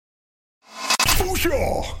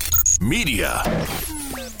Shaw Media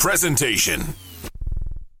Presentation.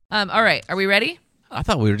 All right, are we ready? I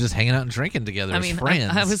thought we were just hanging out and drinking together as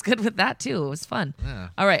friends. I was good with that too. It was fun. Yeah.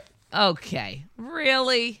 All right. Okay.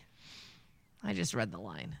 Really? I just read the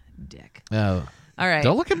line, dick. No. All right.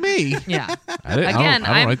 Don't look at me. Yeah. I don't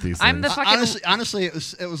write these I'm the things. fucking Honestly, it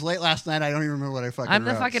was late last night. I don't even remember what I fucking I'm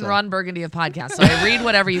the wrote, fucking so. Ron Burgundy of podcasts. So I read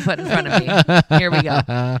whatever you put in front of me. Here we go.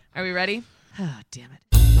 Are we ready? Oh, damn it.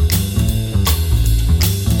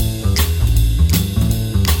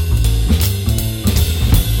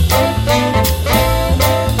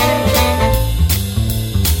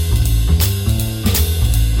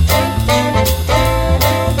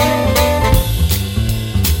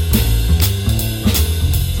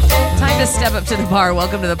 To step up to the bar.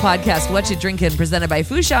 Welcome to the podcast What You Drinkin', presented by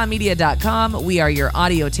FushionMedia.com. We are your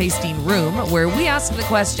audio tasting room where we ask the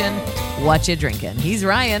question, what you drinkin'? He's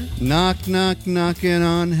Ryan. Knock, knock, knocking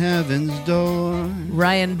on heaven's door.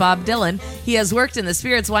 Ryan Bob Dylan. He has worked in the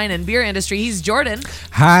spirits, wine, and beer industry. He's Jordan.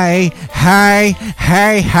 Hey,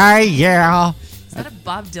 yeah. Is that a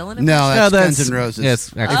Bob Dylan impression? No, that's Guns N' Roses. Yes,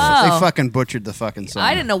 They actually. fucking butchered the fucking song.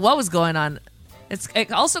 I didn't know what was going on.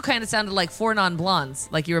 It also kind of sounded like Four Non-Blondes,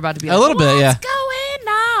 like you were about to be like, A little bit, yeah. What's going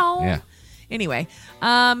on? Yeah. Anyway,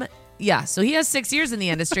 yeah, so he has 6 years in the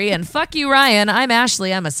industry, and fuck you, Ryan. I'm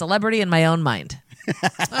Ashley. I'm a celebrity in my own mind.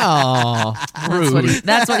 Oh, rude.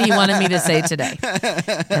 That's what he wanted me to say today.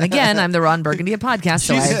 And again, I'm the Ron Burgundy of podcast,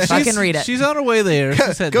 so I fucking read it. She's on her way there.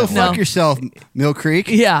 She said Go that. fuck No. yourself, Mill Creek.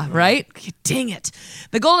 Yeah, right? Dang it.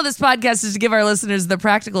 The goal of this podcast is to give our listeners the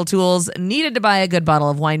practical tools needed to buy a good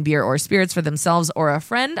bottle of wine, beer, or spirits for themselves or a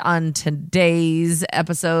friend. On today's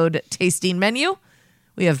episode tasting menu,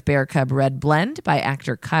 we have Bear Cub Red Blend by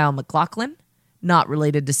actor Kyle MacLachlan, not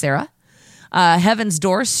related to Sarah. Heaven's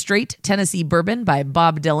Door Straight Tennessee Bourbon by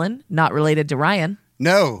Bob Dylan, not related to Ryan.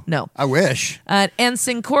 No. I wish. And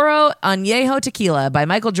Sincoro Añejo Tequila by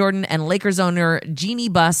Michael Jordan and Lakers owner Jeannie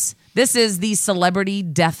Buss. This is the celebrity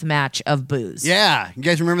death match of booze. Yeah. You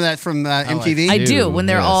guys remember that from MTV? I do, when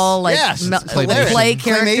they're Yes. all like Yes, it's play claymation.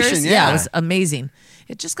 characters. Claymation, Yeah, yeah. it was amazing.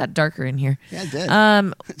 It just got darker in here. Yeah, it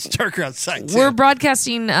did. It's darker outside, too. We're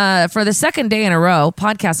broadcasting for the second day in a row,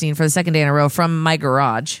 from my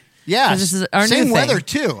garage. Yeah. 'Cause this is our Same new weather, thing.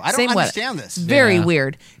 too. I don't Same weather. understand this. It's very Yeah.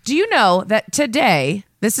 weird. Do you know that today,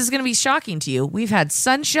 this is going to be shocking to you, we've had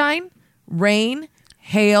sunshine, rain,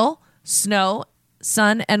 hail, snow,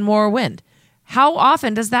 sun, and more wind. How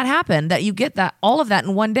often does that happen that you get all of that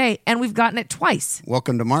in one day, and we've gotten it twice?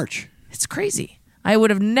 Welcome to March. It's crazy. I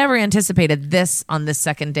would have never anticipated this on this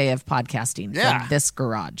second day of podcasting from this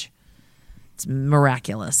garage. It's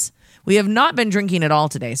miraculous. We have not been drinking at all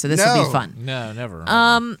today, so this will be fun. No, never.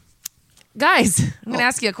 Guys, I'm going to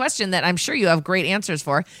ask you a question that I'm sure you have great answers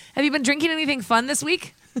for. Have you been drinking anything fun this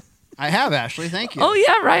week? I have, Ashley. Thank you. Oh,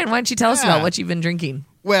 yeah, Ryan. Why don't you tell us Yeah. about what you've been drinking?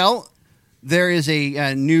 Well, there is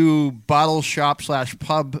a new bottle shop /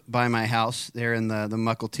 pub by my house there in the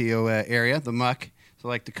Mukilteo area, the Muck, as I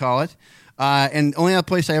like to call it. And the only other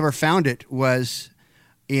place I ever found it was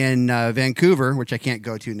in Vancouver, which I can't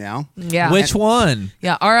go to now. Yeah. Which one?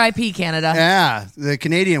 Yeah, R.I.P. Canada. Yeah, the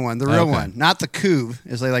Canadian one, the real Okay. one. Not the Couve,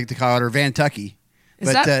 as they like to call it, or Vantucky.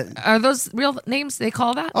 Is are those real names they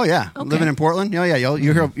call that? Oh, yeah. Okay. Living in Portland? Oh, yeah. You'll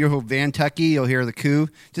hear Vantucky. You'll hear the Couve.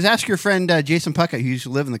 Just ask your friend Jason Puckett, who used to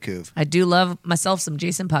live in the Couve. I do love myself some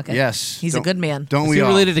Jason Puckett. Yes. He's a good man. Don't Is we he all?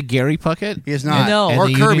 related to Gary Puckett? He is not. No. Or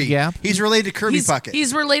And the Kirby. Union Gap? He's related to Kirby Puckett.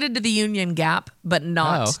 He's related to the Union Gap, but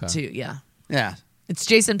not Oh, okay. to, yeah. Yeah. It's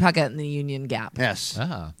Jason Puckett and the Union Gap. Yes.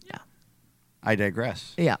 Ah. Yeah. I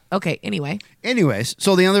digress. Yeah. Okay. Anyway. Anyways,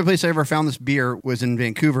 so the other place I ever found this beer was in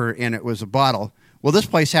Vancouver, and it was a bottle. Well, this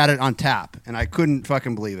place had it on tap, and I couldn't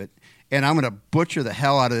fucking believe it. And I'm going to butcher the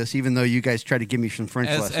hell out of this, even though you guys tried to give me some French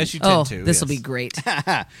lessons. As you tend Oh, to. this will yes. be great. Should So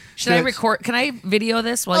I it's- record? Can I video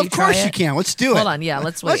this while you Of try course it? you can. Let's do it. Hold on. Yeah.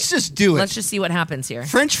 Let's wait. Let's just do it. Let's just see what happens here.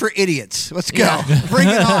 French for idiots. Let's go. Yeah. Bring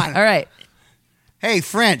it on. All right. Hey,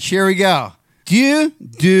 French, here we go. Dieu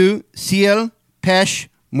du ciel pêche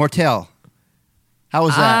mortel. How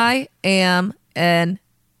was that? I am an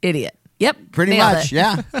idiot. Yep. Pretty nailed much, it.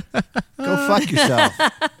 yeah. Go fuck yourself.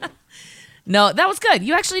 No, that was good.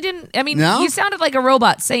 You actually didn't. I mean, No? you sounded like a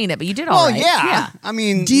robot saying it, but you did all Oh, right. yeah. I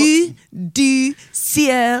mean, Du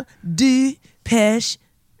ciel du pêche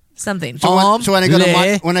something. so when I go Le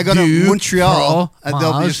to du Montreal, they'll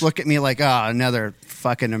fromage. just look at me like, oh, another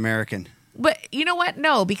fucking American. But you know what?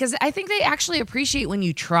 No, because I think they actually appreciate when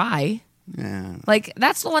you try. Yeah. Like,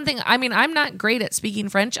 that's the one thing. I mean, I'm not great at speaking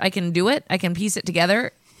French. I can do it. I can piece it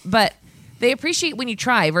together. But they appreciate when you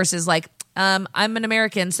try versus like, I'm an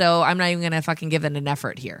American, so I'm not even going to fucking give it an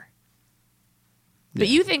effort here. But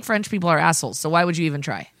you think French people are assholes, so why would you even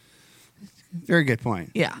try? Very good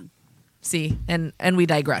point. Yeah. See, and we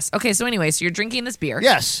digress. Okay, so anyway, so you're drinking this beer.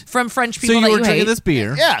 Yes. From French So people you that were you drinking hate. this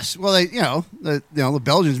beer. Yes. Well, the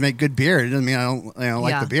Belgians make good beer. It doesn't mean I don't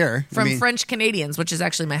like the beer. From I mean, French Canadians, which is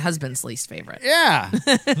actually my husband's least favorite. Yeah.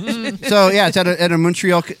 So yeah, it's at a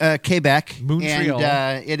Montreal, Quebec. Montreal.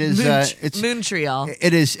 And it is Montreal.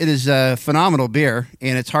 it is a phenomenal beer,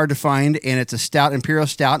 and it's hard to find, and it's a stout, imperial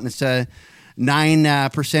stout, and it's a 9%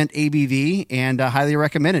 ABV, and highly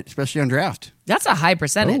recommend it, especially on draft. That's a high Oh,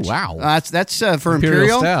 percentage. wow. That's for Imperial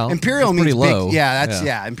imperial. stout. Imperial That's means pretty big. low.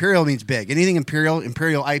 Yeah, imperial means big. Anything imperial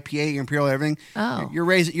IPA, imperial everything. Oh. You're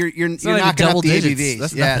raising. You're not even knocking double up the digits. ABVs.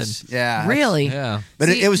 That's yes, yeah, Really? Yeah. But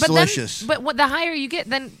See, it was but then- delicious. but what the higher you get,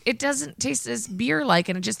 then it doesn't taste as beer-like,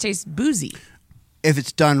 and it just tastes boozy. If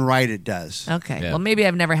it's done right, it does. Okay. Yeah. Well, maybe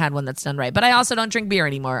I've never had one that's done right. But I also don't drink beer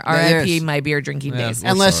anymore. Yeah, R.I.P. there's- my beer drinking Yeah. days.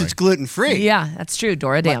 We're Unless sorry. it's gluten free. Yeah, that's true.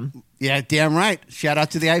 Dora Dam. Yeah, damn right. Shout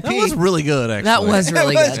out to the IP. That was really good, actually. That was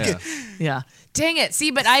really was good. good. Yeah. Dang it.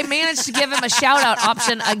 See, but I managed to give him a shout-out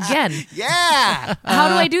option again. Yeah. How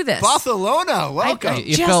do I do this? Barcelona, welcome.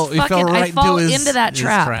 You Just fell fucking, right I fall into his- into that his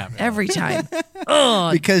trap, trap. every time.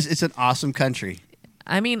 Ugh. Because it's an awesome country.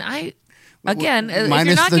 I mean, again, if you're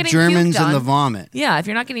Minus not the getting Germans puked and the on- vomit. Yeah, if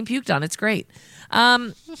you're not getting puked on, it's great.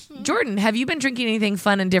 Jordan, have you been drinking anything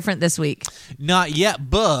fun and different this week? Not yet,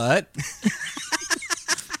 but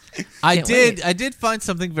I Can't did. wait. I did find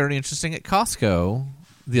something very interesting at Costco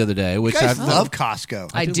the other day, You which guys I love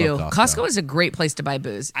Costco. I do do. love Costco. Costco. is a great place to buy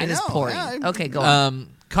booze. I It is know, pouring. yeah. Okay, go on.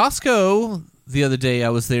 Costco. The other day I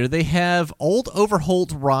was there. They have Old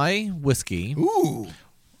Overholt Rye whiskey. Ooh.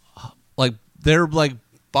 Like they're like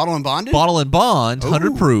Bottle and bonded? bottle and bond,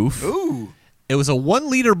 100 proof. Ooh. It was a 1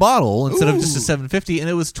 liter bottle instead of just a Ooh. 750, and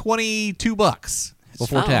it was $22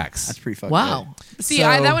 before Oh. tax. That's pretty fucking Wow. See, So-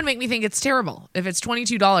 that would make me think it's terrible. If it's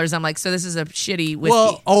 $22, I'm like, so this is a shitty whiskey.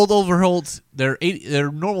 Well, Old Overholt, their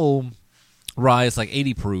normal rye is like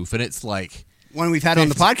 80 proof, and it's like good. One we've had on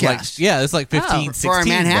the podcast. like, yeah, it's like 15, Oh. 16 For our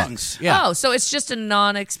Manhattans. bucks. Yeah, Oh, so it's just a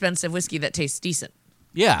non-expensive whiskey that tastes decent.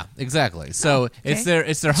 yeah, exactly. So it's okay. their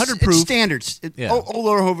 100 It's proof. standards. Yeah. Old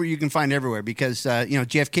Overholt you can find everywhere because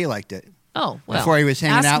JFK liked it. Oh, well. Before he was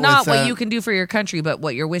hanging ask out not with, what you can do for your country, but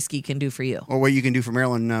what your whiskey can do for you. Or what you can do for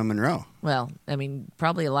Marilyn Monroe. Well, I mean,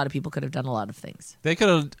 probably a lot of people could have done a lot of things.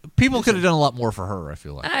 People could have done a lot more for her, I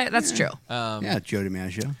feel like. That's true. Yeah, Joe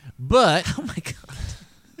DiMaggio. But Oh, my God.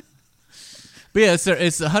 yeah,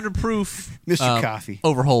 it's 100 proof Mr. Coffee.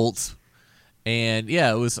 Overholt. And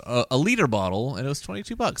yeah, it was a liter bottle, and it was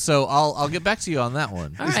 $22. So I'll get back to you on that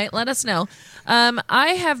one. All right, let us know.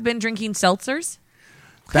 I have been drinking seltzers.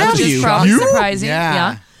 That's which a is shock. probably You? surprising.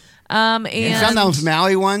 Yeah. And You found those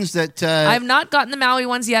Maui ones that I've not gotten the Maui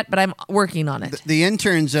ones yet, but I'm working on it. the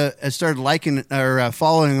interns started liking or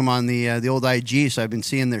following them on the old IG, so I've been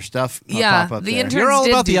seeing their stuff Yeah, pop up the there. interns You're all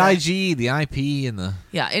did about do the that. IG, the IP, and the.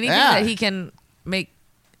 Yeah, anything Yeah. that he can make.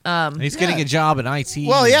 And he's getting a job in IT.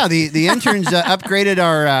 Well, yeah, the interns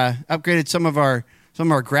upgraded some of our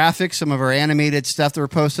graphics, some of our animated stuff that we're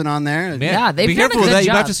posting on there. Man, Yeah, they've be done a careful with good that. You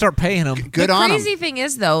job. have to start paying them. Good the on them. crazy thing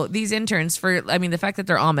is, though, these interns, the fact that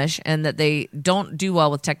they're Amish and that they don't do well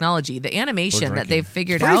with technology, the animation that drinking. they've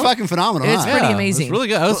figured Pretty out. fucking phenomenal. It's huh? pretty Yeah, amazing. it's really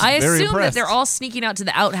good. I was I very assume impressed. that they're all sneaking out to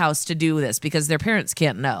the outhouse to do this because their parents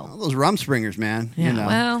can't know. All those Rumspringers, man. Yeah, you know.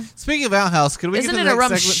 well, Speaking of outhouse, can we isn't get it to a the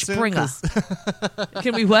rum next segment soon? springer? 'Cause-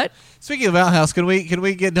 Can we what? Speaking of outhouse, can we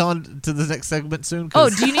get on to the next segment soon? Oh,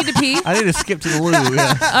 'Cause do you need to pee? I need to skip to the loo.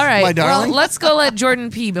 Yeah. All right. My darling. Well, let's go let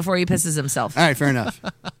Jordan pee before he pisses himself. All right, fair enough.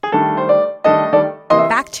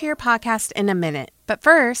 Back to your podcast in a minute. But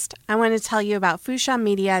first, I want to tell you about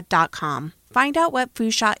FushaMedia.com. Find out what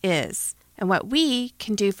Fusha is and what we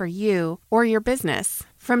can do for you or your business.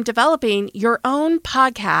 From developing your own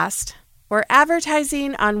podcast or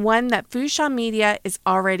advertising on one that Fusha Media is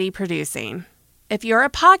already producing. If you're a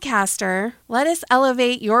podcaster, let us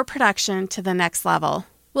elevate your production to the next level.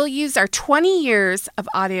 We'll use our 20 years of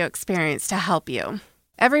audio experience to help you.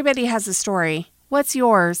 Everybody has a story. What's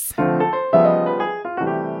yours?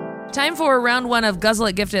 Time for round one of Guzzle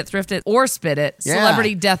It, Gift It, Thrift It, or Spit It, Yeah.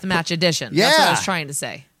 Celebrity Deathmatch Edition. That's what I Yeah. was trying to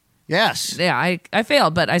say. Yes. Yeah, I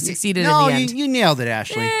failed, but I succeeded No, in the end. you nailed it,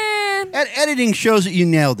 Ashley. Eh, Editing shows that you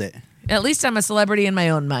nailed it. at least I'm a celebrity in my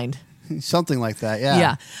own mind. Something like that,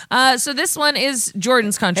 yeah. Yeah. So this one is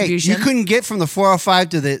Jordan's Hey, contribution. you couldn't get from the 405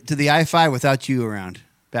 to the I-5 without you around.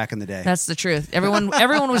 back in the day. That's the truth. Everyone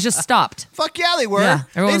was just stopped. Fuck yeah, they were. Yeah,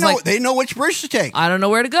 everyone was like- they know which bridge to take. I don't know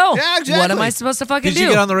where to go. Yeah, exactly. What am I supposed to fucking Did do? you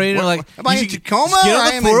get on the radio like, am I you in should Tacoma just get or on I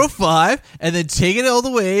the am in- 405 and then take it all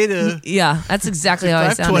the way to Yeah, that's exactly how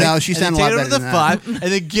I 520, sounded. No, she and then sounded a lot take it better to the than that. 5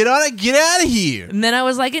 and then get on it, get out of here. And then I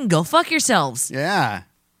was like, and go fuck yourselves. Yeah.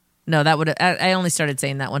 No, that would. I only started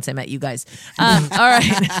saying that once I met you guys. All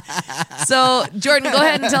right. So, Jordan, go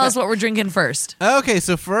ahead and tell us what we're drinking first. Okay,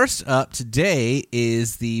 so first up today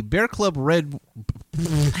is the Bear Club Red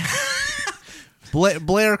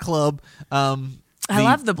Blair Club. I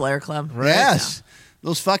love the Blair Club. Yes.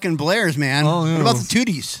 Those fucking Blairs, man. Oh, yeah. What about the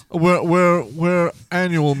Tooties? We're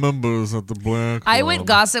annual members at the Blair Club. I went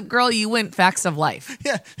Gossip Girl. You went Facts of Life.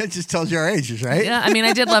 Yeah, that just tells you our ages, right? Yeah, I mean,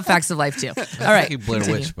 I did love Facts of Life too. All right. Blair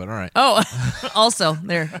continue. Witch, but all right. Oh, also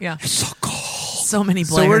there. Yeah. So many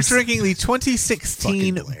Blairs. So we're drinking the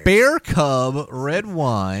 2016 Fucking Blairs. Bear Cub Red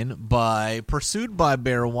Wine by Pursued by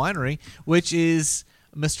Bear Winery, which is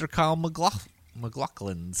Mr. Kyle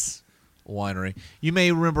McLaughlin's winery. You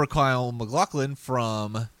may remember Kyle McLaughlin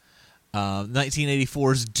from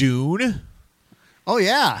 1984's Dune. Oh,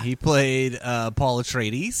 yeah. He played Paul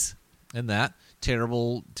Atreides in that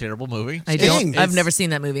terrible movie. I Sting. don't. I've never seen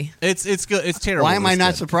that movie. It's good. It's terrible. Why am I It's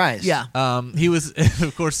not good. surprised? Yeah. He was,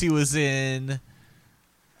 of course, he was in.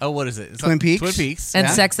 Oh, what is it? It's Twin Peaks? Twin Peaks. And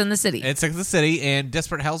Yeah. Sex in the City. And Sex and the City and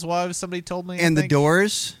Desperate Housewives. Somebody told me. I And The think.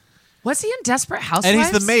 Doors. Was he in Desperate Housewives? And he's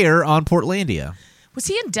the mayor on Portlandia. Was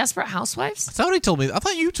he in Desperate Housewives? Somebody told me. I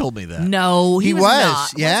thought you told me that. No, he He was.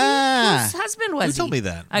 was, Not. yeah. Was he? Whose husband was Who he? told me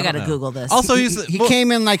that? I I gotta don't know. Google this. Also, he's He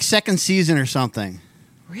came in like second season or something.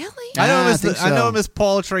 really? I know him I as think I know so. him as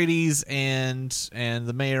Paul Atreides and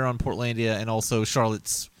the mayor on Portlandia, and also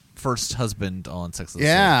Charlotte's first husband on Sex and the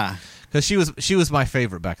City. Yeah. Because she was my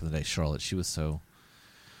favorite back in the day. Charlotte. She was so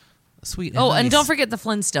sweet. Oh, and nice. don't forget the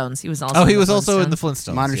Flintstones. He was also. Oh, in he the was also in the Flintstones.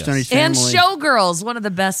 Flintstones. Modern yes. Stone And Family. Showgirls, one of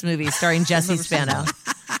the best movies starring Jesse Spano.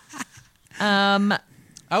 I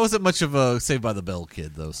wasn't much of a Saved by the Bell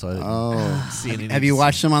kid though, so I didn't see any. Have you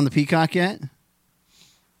watched them on the Peacock yet?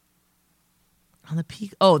 On the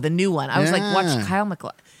peak. Oh, the new one. I was like, watch Yeah. Kyle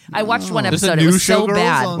McLaughlin. I watched one There's a episode. It new was so Showgirls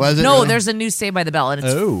bad. on- Was it No, really? there's a new Saved by the Bell, and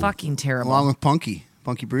it's Oh. fucking terrible. Along with Punky.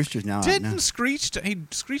 Punky Brewster's now. Didn't Screech?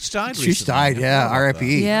 Screech died. She recently. died, yeah. I forgot about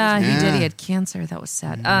R.I.P. yeah, he did. Yeah. He had cancer. That was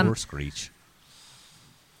sad. Poor Screech.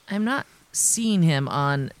 I'm not seeing him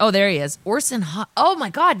on. Oh, there he is. Orson. Oh my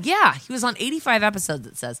God, yeah, he was on 85 episodes.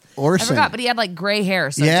 It says. Orson. I forgot, but he had like gray hair,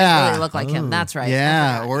 so it Yeah. didn't really look like him. That's right. I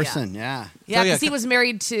Yeah, forgot. Orson, yeah. Yeah, So, yeah, because he was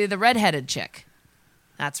married to the redheaded chick.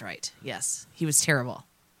 That's right. Yes, he was terrible.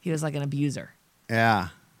 He was like an abuser. Yeah.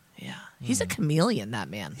 Yeah, he's a chameleon. That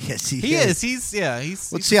man. Yes, He is. He's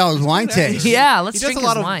Let's he's see how his he's wine good at it. tastes. Yeah, let's He does drink a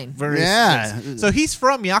lot his of wine. various Yeah. things. So he's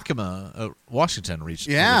from Yakima, Washington. Yeah.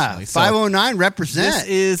 originally. So 509 this represent.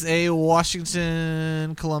 is a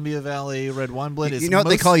Washington Columbia Valley red wine blend. It's You know what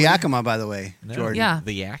they call mostly- Yakima, by the way, No. Jordan? Yeah.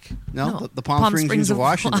 The Yak. No, the Palm Springs of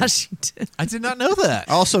Washington. I did not know that.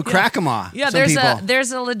 Also, Crackama. Yeah, some people.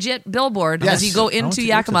 there's a legit billboard Yes. as you go I want into to go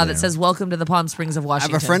Yakima to that there. says "Welcome to the Palm Springs of I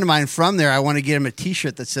Washington." have a friend of mine from there. I want to get him a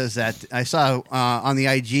T-shirt that says that. I saw on the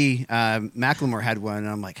IG, Macklemore had one, and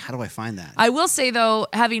I'm like, how do I find that? I will say though,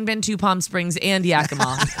 having been to Palm Springs and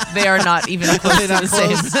Yakima, they are not even close to not the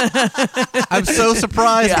same. I'm so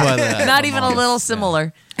surprised by that. Not even a Yes. little Yeah.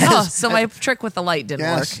 similar. Oh, so my trick with the light didn't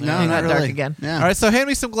Yes, work. no, It not got dark really. again. Yeah. All right, so hand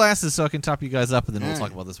me some glasses so I can top you guys up, and then we'll Yeah.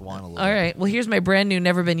 talk about this wine a little All bit. right. Well, here's my brand new,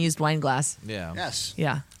 never been used wine glass. Yeah. Yes.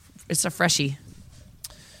 Yeah, it's a freshie.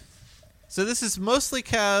 So this is mostly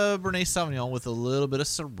Cabernet Sauvignon with a little bit of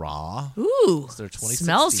Syrah. Ooh, It's their 2016.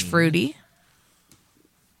 smells fruity.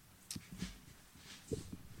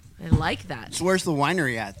 I like that. So where's the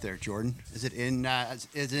winery at there, Jordan? Is it in? Is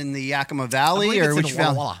it in the Yakima I Valley believe or it's in which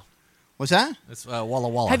valley? Walla Walla. What's that? It's Walla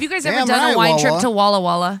Walla. Have you guys ever Damn done right, a wine Walla trip Walla. to Walla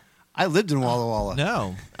Walla? I lived in Walla Walla.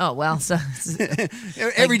 No. Oh well, so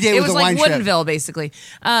Every day it was a like wine trip. Woodinville, basically.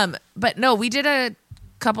 But no, we did a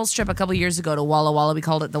couples trip a couple years ago to Walla Walla. We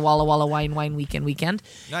called it the Walla Walla Wine Weekend.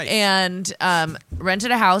 Nice. And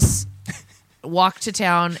rented a house, walked to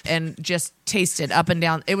town, and just tasted up and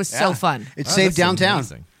down. It was so Yeah. fun. It Oh, saved that's downtown.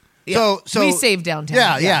 amazing. Yeah. So we saved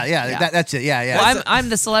downtown. Yeah. That's it. Yeah. Well, I'm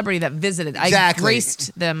the celebrity that visited. I Exactly.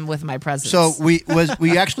 graced them with my presence. So were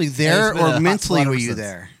you actually there it's been a or hot mentally spot were ever you since.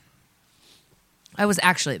 there? I was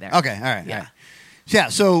actually there. Okay, all right. Yeah. All right. Yeah,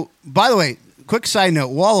 so by the way, quick side note,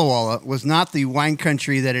 Walla Walla was not the wine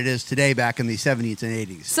country that it is today back in the 70s and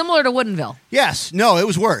 80s. Similar to Woodinville. Yes, no, it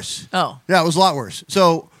was worse. Oh. Yeah, it was a lot worse.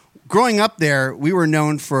 So growing up there, we were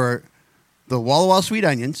known for the Walla Walla sweet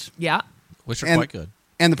onions Yeah. Which are and, quite good.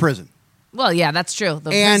 and the prison. Well, yeah, that's true. The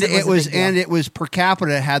And prison a big deal. it was per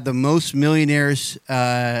capita had the most millionaires.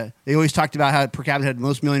 They always talked about how per capita had the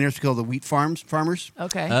most millionaires because of the wheat farmers.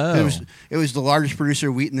 Okay. Oh. It was the largest producer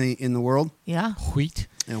of wheat in the world. Yeah. Wheat.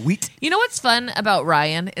 Wheat. You know what's fun about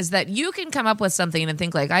Ryan is that you can come up with something and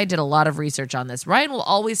think like, I did a lot of research on this. Ryan will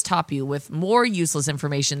always top you with more useless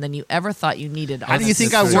information than you ever thought you needed. How do you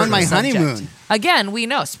think I won my honeymoon? Again, we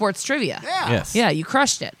know sports trivia. Yeah. Yes. Yeah, you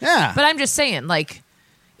crushed it. Yeah. But I'm just saying, like,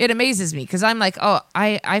 it amazes me because I'm like, oh,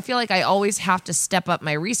 I feel like I always have to step up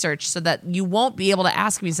my research so that you won't be able to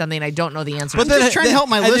ask me something I don't know the answer But to. then, just trying to help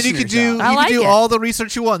my and then listeners you could do, out. you I could do like it. all the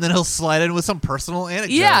research you want, and then he'll slide in with some personal anecdote.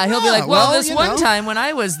 Yeah, he'll be Yeah, like, well, well, this you one know. time when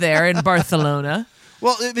I was there in Barcelona.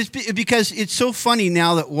 Well, it's because it's so funny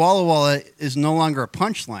now that Walla Walla is no longer a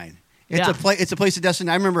punchline. It's Yeah. It's a place that doesn't.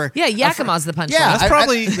 I remember. Yeah, Yakima's the punchline. Yeah,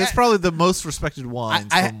 That's probably the most respected wine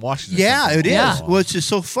from Washington. Yeah, it is. Yeah. Well, it's just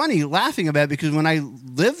so funny laughing about it because when I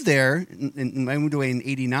lived there, and I moved away in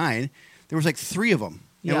 '89, there was like 3 of them.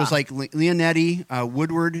 Yeah. It was like Leonetti,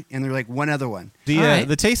 Woodward, and there's like one other one. The All right.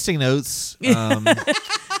 the tasting notes.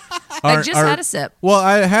 I just had a sip. Well,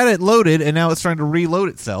 I had it loaded, and now it's trying to reload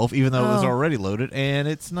itself, even though it was Oh. already loaded, and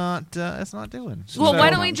it's not doing. Well, so, why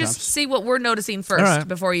don't we Mountain just Tops. see what we're noticing first All right.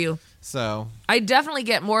 before you? So. I definitely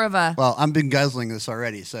get more of a. Well, I've been guzzling this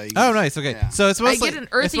already, so. Oh, nice. Okay, Yeah. so it's mostly get an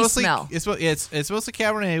earthy it's mostly, smell. It's mostly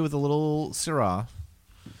Cabernet with a little Syrah.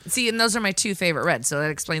 See, and those are my 2 favorite reds, so that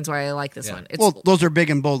explains why I like this Yeah. one. It's, Well, those are big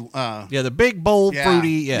and bold. Yeah, the big, bold, Yeah. fruity.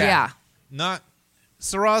 Yeah. yeah. Not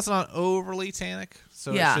Syrah's not overly tannic,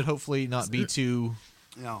 so Yeah. it should hopefully not be too.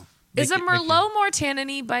 No. Is a make it- Merlot more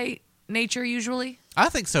tanniny by nature usually? I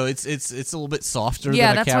think so. It's a little bit softer.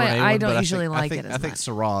 Yeah, than a that's why Cabernet I one, don't but usually think, like I think, it as I think much.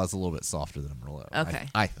 Syrah is a little bit softer than a Merlot. Okay.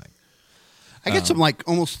 I think I get some like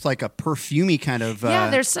almost like a perfumey kind of.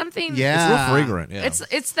 Yeah, there's something. Yeah. it's real fragrant. Yeah,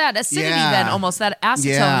 It's that acidity Yeah. then almost that acetone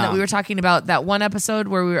Yeah. that we were talking about that one episode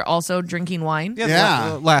where we were also drinking wine Yeah.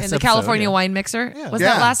 the last in the episode, California yeah. wine mixer. Yeah. Was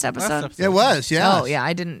Yeah. that last episode? It was. Yeah. Oh yeah,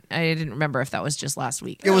 I didn't remember if that was just last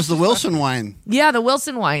week. It was the Wilson wine. Yeah, the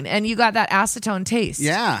Wilson wine, and you got that acetone taste.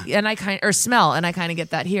 Yeah. and I kind or smell, and I kind of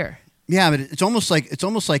get that here. Yeah, but it's almost like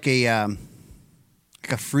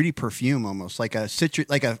a fruity perfume, almost like a citrus,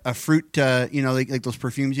 like a fruit. Like those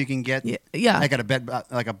perfumes you can get. Yeah. Like at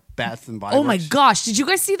a Bath and Body Oh my Works. gosh! Did you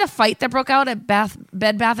guys see the fight that broke out at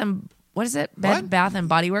Bed Bath and what is it? Bed What? Bath and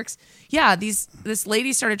Body Works. Yeah, this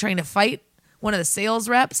lady started trying to fight one of the sales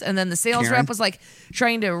reps, and then the sales Karen? rep was like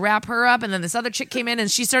trying to wrap her up, and then this other chick came in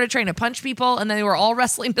and she started trying to punch people, and then they were all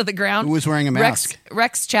wrestling to the ground. Who was wearing a mask?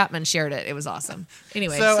 Rex Chapman shared it. It was awesome.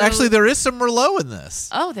 Anyway, So actually, there is some Merlot in this.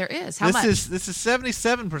 oh, there is. How this much? is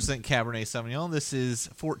 77% Cabernet Sauvignon. This is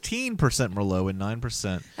 14% Merlot and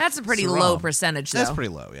 9%. That's a pretty Syrah. low percentage, though. That's pretty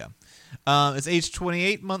low, yeah. It's aged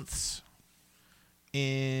 28 months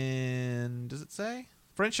in, does it say?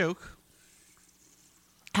 French oak.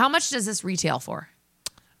 How much does this retail for?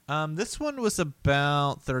 This one was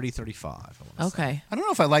about 30, 35. I wanna say. Okay. I don't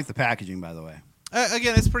know if I like the packaging, by the way.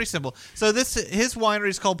 Again, it's pretty simple. So his winery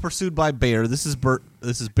is called Pursued by Bear. This is Berica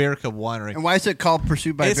Winery. And why is it called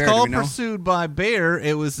Pursued by It's Bear? Do we called know? Pursued by Bear.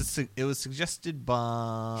 It was suggested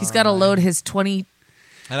by. He's got to load his 20,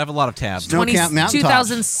 I have a lot of tabs. Snow Camp Mountaintops.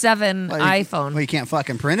 2007 Well, iPhone. Well, you can't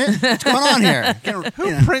fucking print it. What's going on here?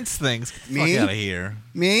 Who prints things? Get the Me? fuck out of here.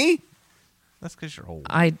 Me? That's because you're old.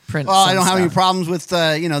 I print. Well, I some don't have any stuff. problems with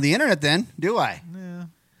the internet. Then do I?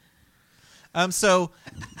 So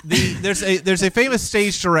there's a famous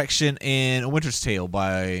stage direction in A Winter's Tale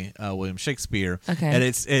by William Shakespeare. Okay. And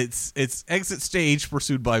it's exit stage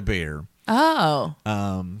pursued by bear. Oh,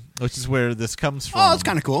 Which is where this comes from. Oh, that's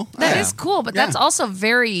kind of cool. that Yeah. is cool, but Yeah. that's also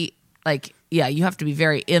very you have to be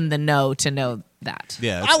very in the know to know that.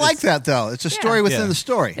 Yeah, I like that though. It's a story within Yeah. the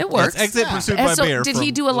story. It works. It's exit pursued And by so bear. did from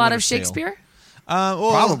he do a The lot of Winter's Tale. Shakespeare?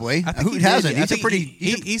 Well, Probably. I think Who he hasn't? did. He's a I think pretty-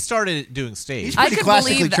 he started doing stage. He's I pretty could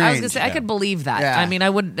classically believe that. I was trained. gonna say I could believe that. Yeah. I mean, I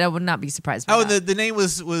would not be surprised by Oh, that. and the name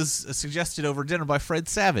was suggested over dinner by Fred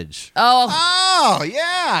Savage. oh Oh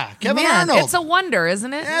yeah, Kevin man, Arnold. it's a wonder,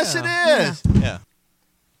 isn't it? yes, it is. Yeah.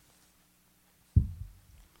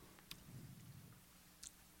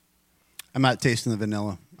 I'm not tasting the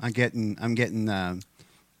vanilla. I'm getting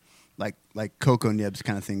like cocoa nibs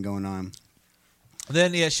kind of thing going on.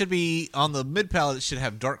 Then it should be on the mid palate. It should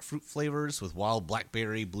have dark fruit flavors with wild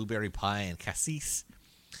blackberry, blueberry pie, and cassis,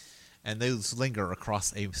 and those linger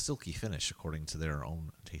across a silky finish, according to their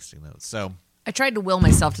own tasting notes. So, I tried to will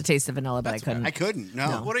myself to taste the vanilla, but That's I couldn't. I couldn't.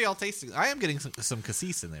 No. what are y'all tasting? I am getting some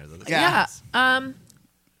cassis in there, though. That's Yeah. Yeah.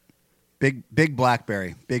 Big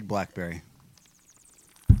blackberry. Big blackberry.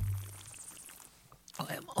 Oh,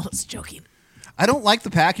 I'm almost joking. I don't like the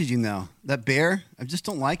packaging though. That bear, I just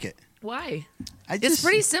don't like it. Why? I It's just-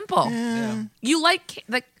 pretty simple. You liked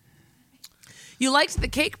the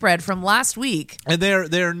cake bread from last week, And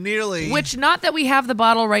they're nearly which not that we have the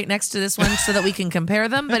bottle right next to this one so that we can compare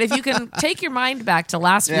them, but if you can take your mind back to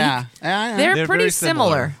last Yeah. week, Yeah. they're They're pretty very similar.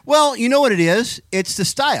 similar. Well, you know what it is? It's the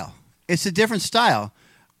style. It's a different style.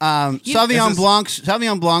 Sauvignon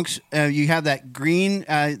Blancs. You have that green.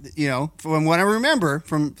 From what I remember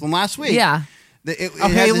from last week. Yeah. Look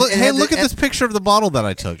at this picture of the bottle that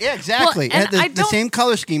I took. Yeah, exactly. Well, It had and the same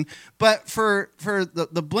color scheme, but for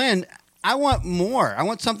the blend, I want more. I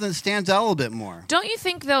want something that stands out a little bit more. Don't you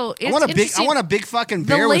think though? It's I want a big. I interesting- want a big fucking the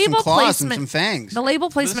bear with some label claws placement, and some fangs. The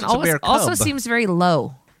label placement it's a bear also cub. seems very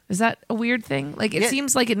low. Is that a weird thing? Like it Yeah.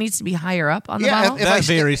 seems like it needs to be higher up on the Yeah, bottle. if That I-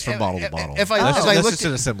 varies from bottle to bottle. if I- that's if I that's looked just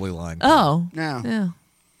an assembly line. oh, No. yeah.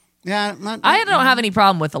 Yeah, I don't have any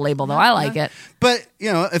problem with the label though. I like it. But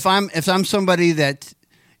if I'm somebody that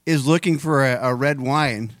is looking for a red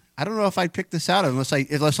wine, I don't know if I'd pick this out unless I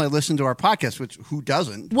listen to our podcast, which who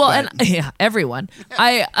doesn't? Well, But and yeah, everyone.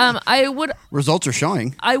 I results are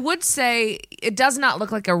showing. would say it does not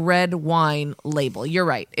look like a red wine label. You're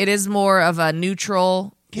right. It is more of a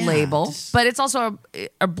neutral Yeah, label, just- but it's also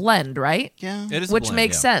a blend, right? Yeah. It is a Which blend,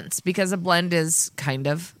 makes yeah. sense because a blend is kind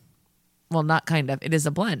of, well, not kind of, it is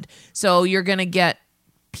a blend. So you're going to get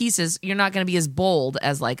pieces. You're not going to be as bold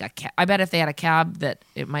as like a cab. I bet if they had a cab that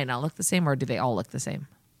it might not look the same, or do they all look the same?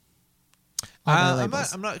 All their I'm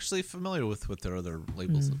labels. not actually familiar with what their other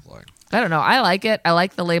labels look like. I don't know. I like it. I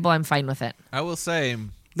like the label. I'm fine with it. I will say,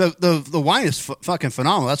 The wine is fucking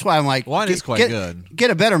phenomenal. That's why I'm like, Wine is quite good.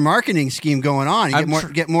 Get a better marketing scheme going on. I'm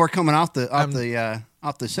Get more coming off the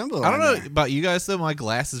symbol. I don't know about you guys though. My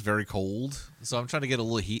glass is very cold, so I'm trying to get a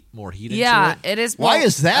little more heat Yeah, into it. it is. Why well,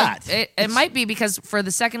 is that? It might be because for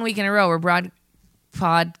the second week in a row, we're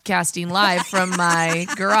podcasting live from my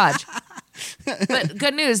garage. But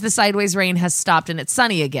good news, the sideways rain has stopped and it's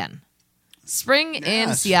sunny again. Spring in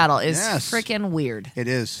Yes. Seattle is Yes. freaking weird. It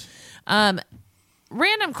is.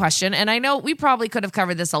 Random question, and I know we probably could have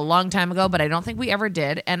covered this a long time ago, but I don't think we ever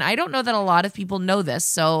did. And I don't know that a lot of people know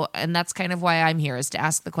this, and that's kind of why I'm here, is to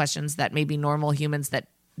ask the questions that maybe normal humans that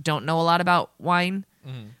don't know a lot about wine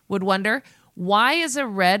would wonder. Why is a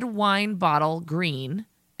red wine bottle green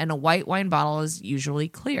and a white wine bottle is usually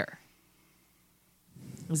clear?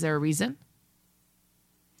 Is there a reason?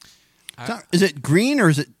 Is it green or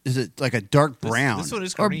is it like a dark brown? This one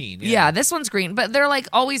is Or green. yeah, this one's green, but they're like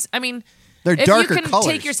always. I mean, They're if darker you can colors.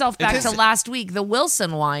 take yourself back is- to last week, the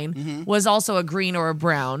Wilson wine Mm-hmm. was also a green or a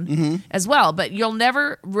brown as well. But you'll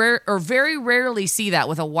never or very rarely see that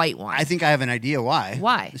with a white wine. I think I have an idea why.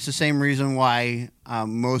 Why? It's the same reason why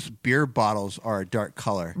most beer bottles are a dark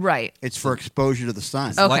color. Right. It's for exposure to the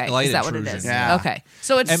sun. Okay, light is that what it intrusion. is? Yeah. Okay,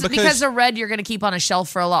 so it's And because, because- a red you're going to keep on a shelf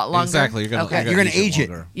for a lot longer. Exactly, you're gonna- okay. You're going to age it.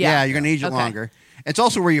 longer. Yeah. You're going to age it Okay. longer. It's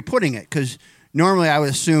also where you're putting it because normally I would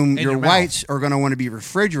assume In your your mouth. whites are going to want to be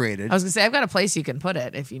refrigerated. I was going to say I've got a place you can put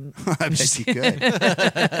it if you. I bet you could.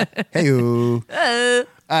 Hey-oo.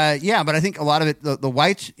 Yeah, but I think a lot of it, the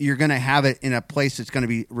whites, you're going to have it in a place that's going to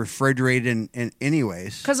be refrigerated in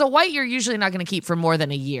anyways. Because a white you're usually not going to keep for more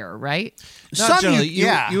than a year, right? Not Some generally.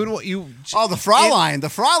 yeah. You would. Oh, the Fraulein. The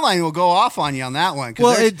Fraulein will go off on you on that one. 'cause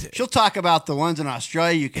Well, there's- it- she'll talk about the ones in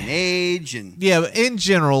Australia you can age and Yeah, but in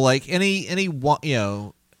general, like any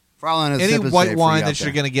Fraulein is any simple to say white for wine you out that you're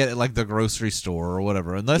there. going to get at like the grocery store or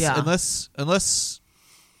whatever, unless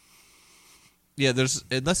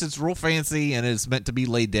it's real fancy and it's meant to be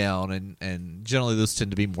laid down, and generally those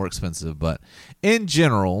tend to be more expensive. But in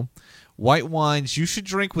general, white wines you should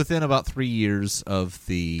drink within about 3 years of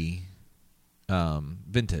the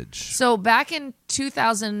vintage. So back in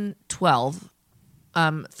 2012,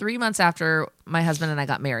 3 months after my husband and I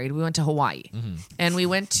got married, we went to Hawaii, and we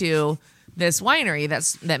went to this winery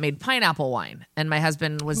that made pineapple wine. And my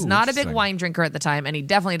husband was Ooh, not a big interesting. wine drinker at the time, and he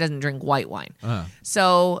definitely doesn't drink white wine.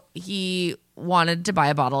 So he wanted to buy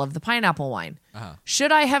a bottle of the pineapple wine.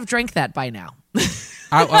 Should I have drank that by now?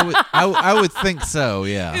 I would think so.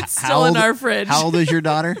 Yeah. It's still in our fridge. How old is your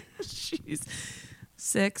daughter? She's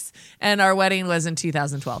 6, and our wedding was in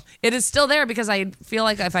 2012. It is still there because I feel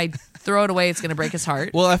like if I throw it away, it's going to break his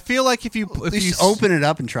heart. Well, I feel like if you Open it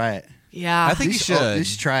up and try it. Yeah, I think you should. You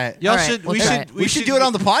should try it. Y'all All right, should. we'll we try should. it. We should do it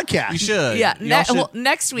on the podcast. You should. Yeah, Y'all should-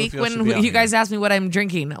 next week both y'all should when be on you guys here. ask me what I'm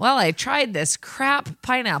drinking, well, I tried this crap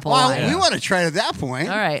pineapple Well, wine. we want to try it at that point.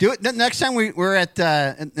 All right. Do it next time we're at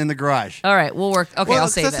in the garage. All right, we'll work. Okay, Well, I'll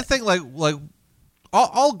save that's it. the thing. Like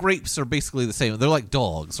all grapes are basically the same. They're like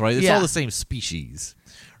dogs, right? It's Yeah. all the same species,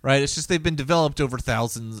 right? It's just they've been developed over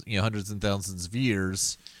thousands, hundreds and thousands of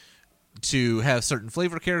years to have certain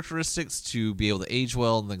flavor characteristics, to be able to age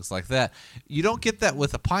well and things like that. You don't get that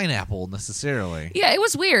with a pineapple necessarily. Yeah, it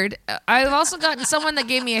was weird. I've also gotten someone that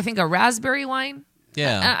gave me, I think, a raspberry wine.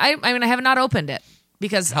 Yeah. I mean, I have not opened it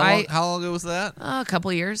because How long ago was that? a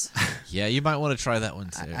couple years. Yeah, you might want to try that one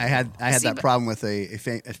too. I had See, that but- problem with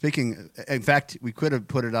speaking. In fact, we could have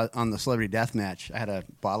put it on the Celebrity Deathmatch. I had a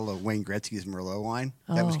bottle of Wayne Gretzky's Merlot wine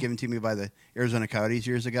that was given to me by the Arizona Coyotes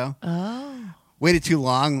years ago. Oh. Waited too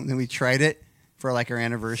long, then we tried it for like our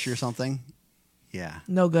anniversary or something. Yeah,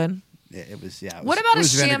 No good. it was. Yeah. What about it a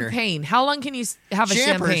was vinegar. champagne? How long can you have a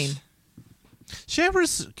Champers. champagne?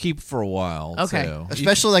 Champers keep for a while Okay. too.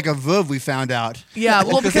 Especially like a Veuve, we found out. Yeah,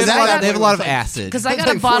 well, Because they because have, I they have a got, lot of acid. because I It's got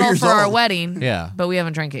a like 4 bottle years for our old. wedding. Yeah. But we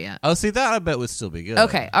haven't drank it yet. Oh, see, that I bet would still be good.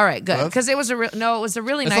 Okay, all right, good. Veuve? Because it was it was a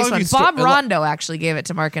really As nice long as one. you Bob sto- Rondo actually gave it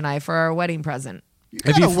to Mark and I for our wedding present. You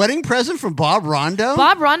got a wedding present from Bob Rondo?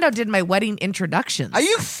 Bob Rondo did my wedding introductions. Are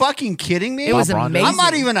you fucking kidding me? It was Bob Rondo? amazing. I'm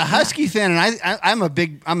not even a Husky fan, and I'm a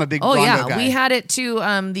big Oh Rondo yeah, guy. we had it to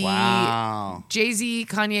the Wow. Jay-Z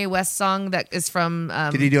Kanye West song that is from.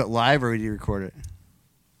 Did he do it live or did he record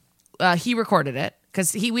it? He recorded it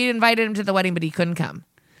because we invited him to the wedding, but he couldn't come.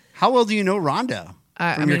 How well do you know Rondo?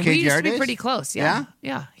 I From your mean, we used KGR to be days? pretty close. Yeah?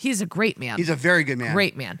 Yeah. He's a great man. He's a very good man.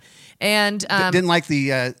 great man, and Didn't like the.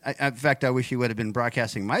 In fact, I wish he would have been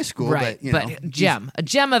broadcasting my school. right, But, you know, a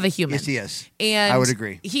gem of a human. Yes, he is. And I would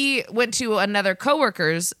agree. He went to another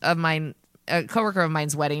coworker of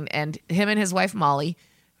mine's wedding, and him and his wife Molly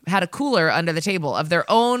had a cooler under the table of their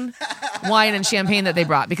own wine and champagne that they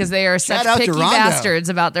brought because they are such Shout out to picky Rondo. bastards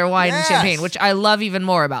about their wine and Yes. champagne, which I love even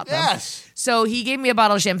more about them. Yes. So he gave me a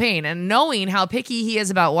bottle of champagne, and knowing how picky he is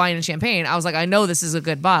about wine and champagne, I was like, I know this is a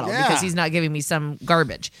good bottle Yeah. because he's not giving me some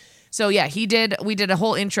garbage. So yeah, we did a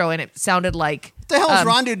whole intro, and it sounded like What the hell is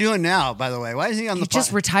Rondo doing now, by the way? Why is he on the he's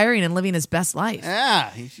just retiring and living his best life. Yeah,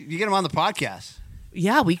 you get him on the podcast.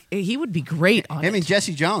 Yeah, he would be great on Him it. and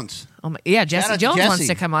Jesse Jones. Oh my, yeah, Shout Jesse out to Jones wants Jesse.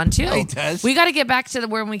 to come on too. Yeah, he does. We got to get back to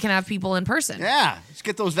when we can have people in person. Yeah, let's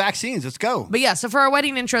get those vaccines. Let's go. But yeah, so for our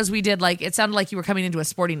wedding intros, we did it sounded like you were coming into a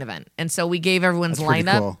sporting event, and so we gave everyone's That's pretty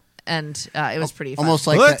lineup, cool. and it was pretty fun. Almost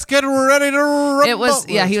like Let's get ready to rumble. It was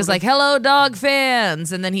he was like, "Hello, dog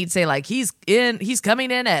fans," and then he'd say like, "He's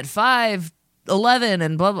coming in at 5:11,"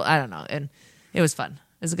 and blah blah. I don't know, and it was fun.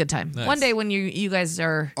 It was a good time. Nice. One day when you guys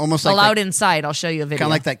are Almost like allowed that- inside, I'll show you a video. kind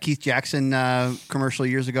of like that Keith Jackson commercial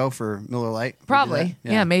years ago for Miller Lite. Did you do Probably,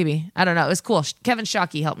 that? yeah. Maybe. I don't know. It was cool. Kevin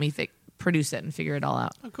Shockey helped me produce it and figure it all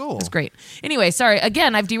out. Oh, cool. It's great. Anyway, sorry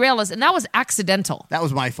again. I've derailed us, and that was accidental. That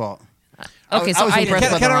was my fault. Okay, so was I impressed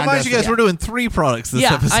didn't. by Can I the remind Rondo you guys stuff. we're doing 3 products this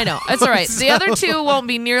Yeah, episode? I know. It's all right. The other 2 won't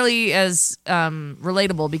be nearly as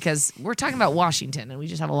relatable because we're talking about Washington, and we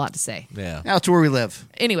just have a lot to say. Yeah. Now it's where we live.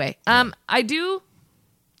 Anyway, I do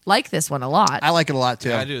like this one a lot. I like it a lot too.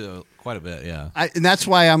 Yeah, I do quite a bit, yeah. And that's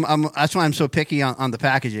why I'm so picky on the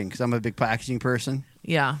packaging because I'm a big packaging person.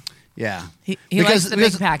 Yeah. Yeah, He likes the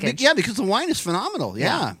big package. Yeah, because the wine is phenomenal.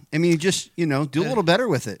 Yeah, I mean, you just do a little better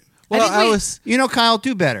with it. Well, think we- Kyle,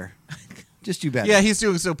 do better. Just do better. Yeah, he's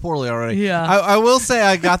doing so poorly already. Yeah. I will say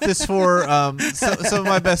I got this for some of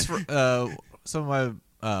my best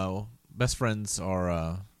friends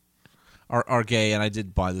are gay, and I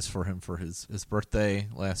did buy this for him for his birthday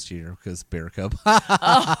last year because Bear Cub.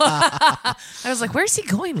 I was like, where's he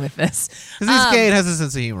going with this? Because he's gay and has a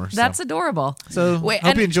sense of humor. So. That's adorable. So, Wait, hope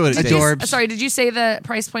and you enjoyed it, did Dave. Adorbs. Sorry, did you say the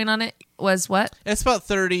price point on it was what? It's about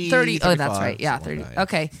 30. 30. Oh, that's 35, right. Yeah, something 30. like that, yeah.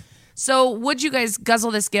 Okay. So would you guys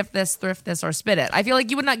guzzle this, gift this, thrift this, or spit it? I feel like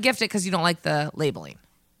you would not gift it because you don't like the labeling.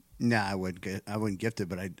 No, I wouldn't gift it,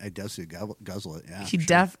 but I definitely guzzle it. Yeah, He sure.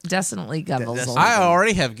 definitely guzzles that's- it. I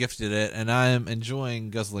already have gifted it, and I am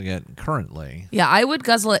enjoying guzzling it currently. Yeah, I would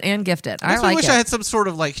guzzle it and gift it. I I like wish it. I had some sort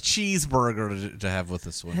of like cheeseburger to have with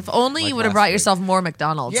this one. If only like you would have last brought week. yourself more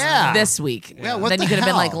McDonald's Yeah. this week. Yeah, what then the you could have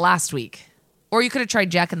been hell? like last week. Or you could have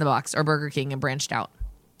tried Jack in the Box or Burger King and branched out.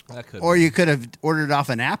 That could Or you could have ordered off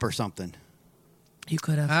an app or something. You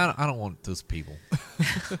could have. I don't want those people.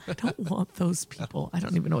 I don't want those people. I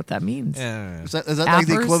don't even know what that means. Yeah. Is that like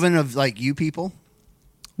the Appers? equivalent of like you people?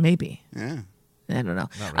 Maybe. Yeah. I don't know.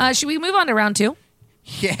 Not really. Should we move on to round 2?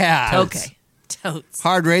 Yeah. Okay. Totes.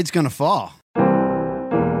 Hard raid's gonna fall.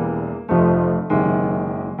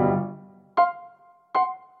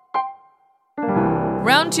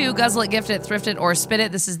 Round 2, guzzle it, gift it, thrift it, or spit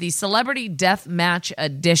it. This is the Celebrity Death Match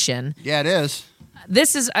Edition. Yeah, it is.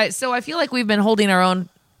 This is so I feel like we've been holding our own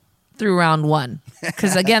through round 1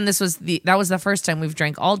 because again that was the first time we've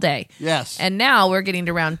drank all day. Yes. And now we're getting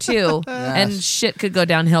to round 2 and shit could go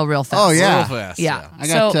downhill real fast. Oh, yeah. Real fast. Yeah.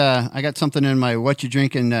 I got something in my what you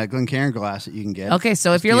drinking Glencairn glass that you can get. Okay,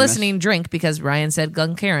 so if you're Famous. listening, drink because Ryan said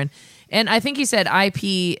Glencairn. And I think you said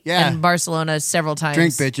IP Yeah. in Barcelona several times.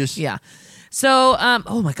 Drink, bitches. Yeah. So,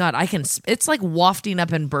 oh my God, it's like wafting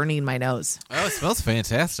up and burning my nose. Oh, it smells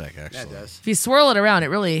fantastic, actually. If you swirl it around, it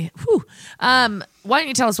really, whew. Why don't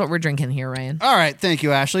you tell us what we're drinking here, Ryan? All right, thank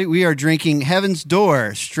you, Ashley. We are drinking Heaven's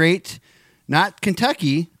Door, straight, not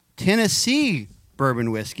Kentucky, Tennessee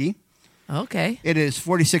bourbon whiskey. Okay. It is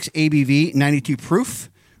 46 ABV, 92 proof,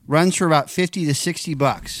 runs for about $50 to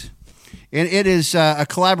 $60. And it is a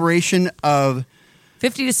collaboration of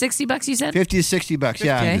 $50 to $60, you said? $50 to $60,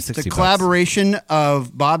 yeah. Okay. It's a $60. collaboration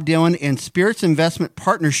of Bob Dylan and Spirits Investment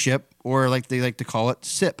Partnership, or like they like to call it,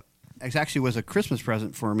 SIP. It actually was a Christmas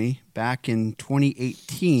present for me back in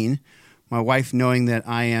 2018. My wife, knowing that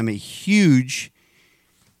I am a huge,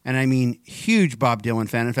 and I mean huge Bob Dylan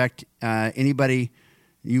fan. In fact, anybody,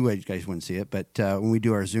 you guys wouldn't see it, but when we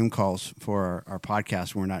do our Zoom calls for our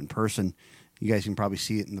podcast when we're not in person, you guys can probably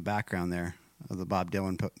see it in the background there of the Bob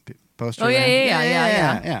Dylan poster. Oh, yeah, there.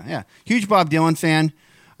 yeah. Yeah. Huge Bob Dylan fan.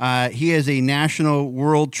 He is a national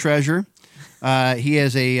world treasure. He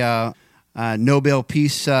is a Nobel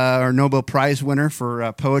Peace or Nobel Prize winner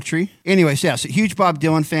for poetry. Anyways, yes, a huge Bob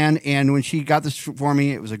Dylan fan. And when she got this for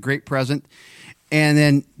me, it was a great present. And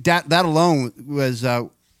then that alone was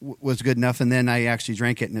good enough. And then I actually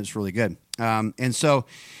drank it, and it's really good. And so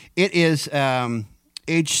it is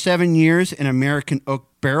aged 7 years in American oak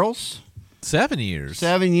barrels. 7 years.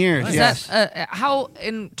 7 years, Is yes. that, how,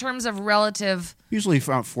 in terms of relative, Usually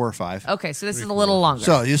around 4 or 5. okay, so this is a little longer.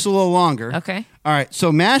 So just a little longer. Okay. All right.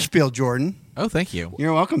 So mash bill, Jordan. Oh, thank you.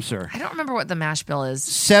 You're welcome, sir. I don't remember what the mash bill is.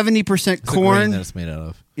 70% It's the grain corn. that it's made out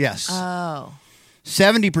of. Yes. Oh.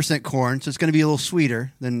 70% corn, so it's going to be a little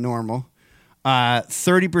sweeter than normal.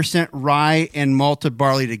 30% rye and malted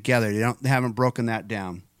barley together. They haven't broken that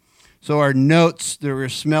down. So our notes, the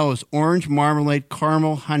smell is orange, marmalade,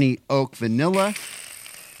 caramel, honey, oak, vanilla.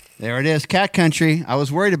 There it is, cat country. I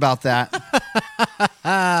was worried about that.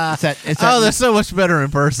 They're so much better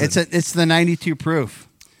in person. It's the 92 proof.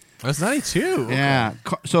 That's 92. Okay. Yeah.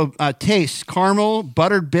 So taste, caramel,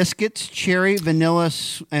 buttered biscuits, cherry, vanilla,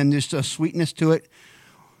 and just a sweetness to it.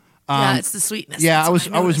 Yeah, it's the sweetness. Yeah, That's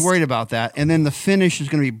what I was noticed. worried about that. And then the finish is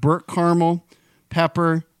going to be burnt caramel,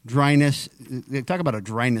 pepper, dryness. They talk about a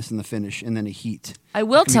dryness in the finish, and then a heat. I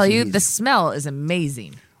will Give me tell some you, heat. the smell is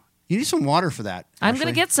amazing. You need some water for that. I'm going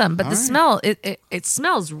to get some, but All the right. smell, it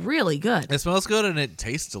smells really good. It smells good and it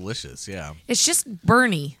tastes delicious. Yeah. It's just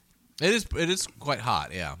burny. It is quite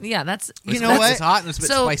hot. Yeah. Yeah, that's You know It's- what? It's hot and it's a bit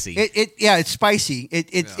So, spicy. It's spicy.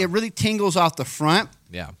 It really tingles off the front,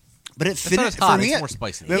 yeah. but it not finishes as hot, for me. it's more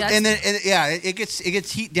spicy. Yes. And then it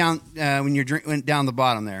gets heat down when you're went down the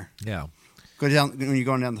bottom there. Yeah. Go down when you're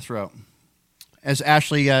going down the throat. As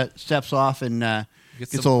Ashley steps off and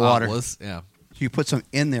gets a some little water. oblas, Yeah. So you put some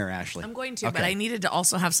in there, Ashley. I'm going to, but Okay. I needed to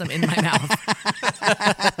also have some in my mouth.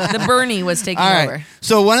 The Bernie was taking All right. over.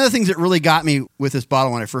 So one of the things that really got me with this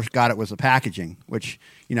bottle when I first got it was the packaging, which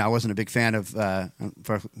I wasn't a big fan of.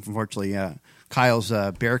 Unfortunately, Kyle's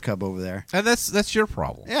bear cub over there. And that's your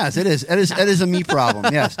problem. Yes, it is. It is a me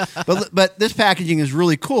problem. Yes, but this packaging is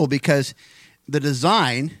really cool because the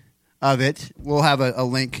design of it. We'll have a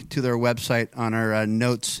link to their website on our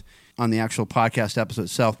notes on the actual podcast episode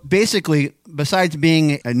itself. Basically, besides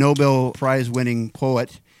being a Nobel Prize winning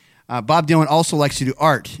poet, Bob Dylan also likes to do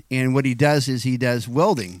art, and what he does is he does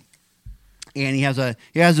welding, and he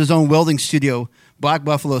has his own welding studio, Black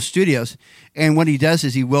Buffalo Studios, and what he does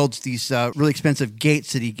is he welds these really expensive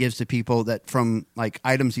gates that he gives to people that from like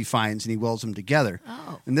items he finds, and he welds them together.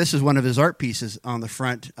 Oh. And this is one of his art pieces on the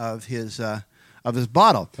front of his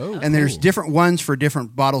bottle. Oh, and there's cool. different different ones for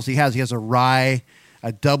different bottles he has. He has a rye,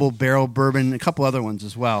 a double barrel bourbon, a couple other ones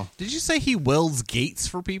as well. Did you say he welds gates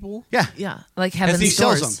for people? Yeah, Yeah, like Heaven's he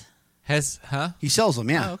sells Doors. them. Huh? he sells them.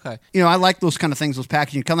 Yeah. Oh, okay. I like those kind of things, those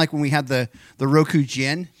packaging. Kind of like when we had the Roku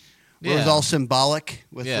gin, where it was Yeah. all symbolic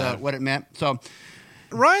with Yeah. what it meant. So,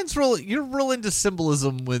 You're real into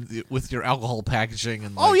symbolism with your alcohol packaging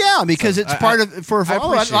and. oh like, yeah, because so it's part of a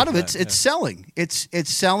appreciate lot of that, it's selling. It's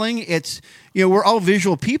selling. It's we're all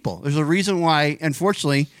visual people. There's a reason why,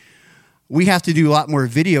 unfortunately, we have to do a lot more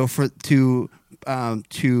video to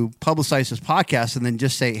publicize this podcast and then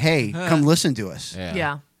just say, hey, come listen to us. Yeah.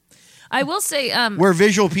 Yeah. I will say, We're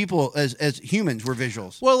visual people as humans. We're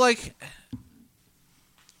visuals. Well, like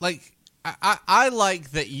I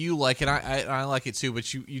like that you like it. I like it too,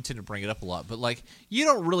 but you tend to bring it up a lot. But like, you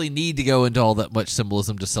don't really need to go into all that much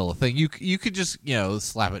symbolism to sell a thing. You could just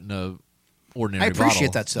slap it in a ordinary. I appreciate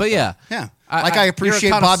bottle. that stuff. But yeah, yeah. I Like I appreciate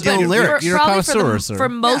you're a Bob connoisseur. Dylan lyrics. You're a probably for, connoisseur, the, sir. for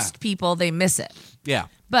most people, they miss it. Yeah.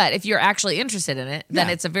 But if you're actually interested in it, then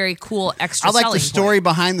Yeah. it's a very cool extra I like selling the story point.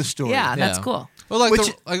 behind the story. Yeah, that's Yeah. cool. Well, like,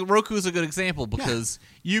 Which- like Roku is a good example because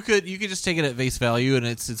you could just take it at face value and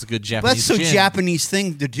it's a good Japanese. That's so gin. Japanese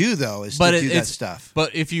thing to do, though, is to do that stuff.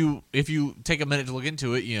 But if you take a minute to look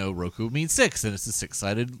into it, Roku means 6, and it's a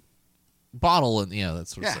 6-sided bottle, and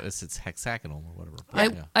that's sort of it's hexagonal or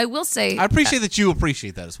whatever. I will say, I appreciate that you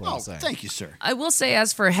appreciate that. Is what Oh, I'm saying. thank you, sir. I will say,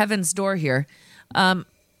 as for Heaven's Door here, it's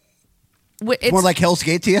More like Hell's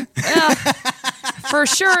Gate to you? for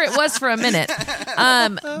sure it was for a minute,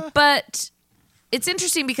 but it's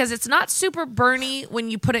interesting because it's not super burny when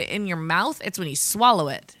you put it in your mouth. It's when you swallow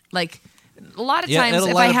it. Like a lot of times, it'll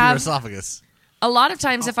if light I up your have esophagus. a lot of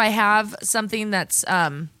times if I have something that's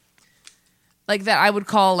like that, I would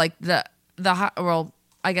call like the well,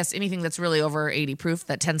 I guess anything that's really over 80 proof,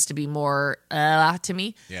 that tends to be more to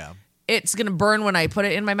me. Yeah. It's gonna burn when I put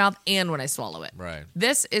it in my mouth and when I swallow it. Right.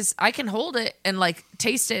 This is I can hold it and like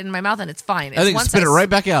taste it in my mouth and it's fine. It's I think once spit it right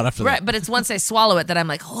back out after Right, that. but it's once I swallow it that I'm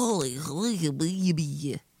like, holy.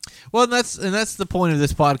 Well, and that's the point of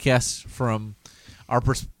this podcast from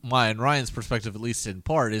my and Ryan's perspective, at least in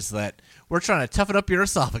part, is that we're trying to toughen up your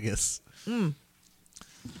esophagus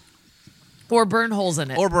Or burn holes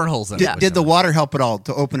in it. or burn holes in it. Did the water help at all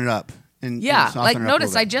to open it up? And Yeah, soften like it up a notice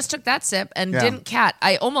little I bit? just took that sip and Yeah. didn't cat.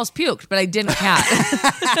 I almost puked, but I didn't cat.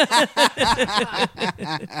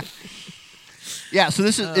 Yeah, so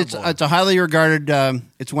this is it's a highly regarded.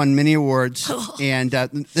 It's won many awards, and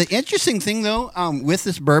the interesting thing though with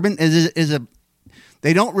this bourbon is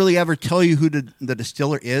they don't really ever tell you who the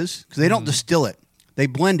distiller is because they don't distill it; they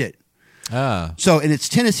blend it. So, and it's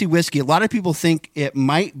Tennessee whiskey. A lot of people think it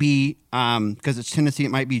might be because it's Tennessee.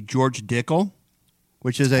 It might be George Dickel,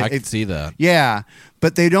 which is I can see that. Yeah,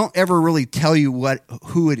 but they don't ever really tell you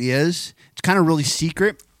who it is. It's kind of really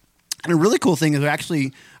secret. And a really cool thing is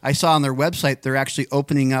I saw on their website they're actually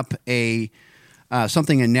opening up a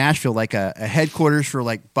something in Nashville, like a headquarters for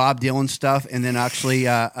like Bob Dylan stuff, and then actually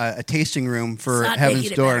a tasting room for Stop Heaven's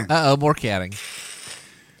making it Door. More catting.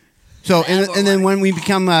 So and then when we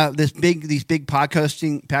become these big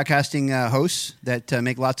podcasting hosts that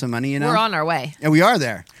make lots of money, We're on our way. and we are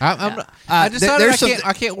there. I decided there's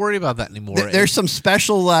I can't worry about that anymore. There's some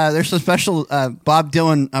special Bob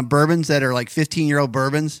Dylan bourbons that are like 15-year-old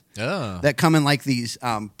bourbons that come in like these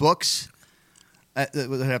books that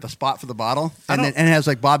have a spot for the bottle, and it has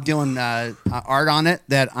like Bob Dylan art on it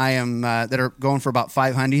that I am that are going for about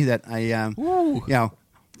 $500. That I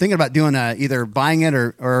thinking about doing either buying it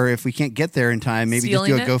or if we can't get there in time, maybe Stealing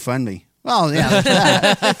just do a it? GoFundMe. Well, yeah,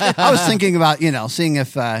 that's that. I was thinking about seeing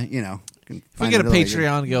if if we get a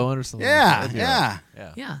Patreon going or something. Yeah, that'd be yeah. all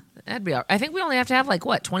right. Yeah, that'd be all right. I think we only have to have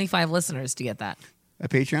 25 listeners to get that. A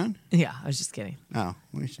Patreon? Yeah, I was just kidding. Oh,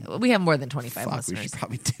 we should, We have more than 25 we listeners. should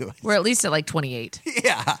probably do it. We're at least at like 28.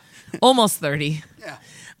 Yeah. Almost 30.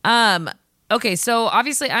 Yeah. Okay, so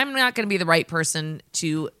obviously I'm not going to be the right person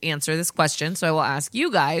to answer this question, so I will ask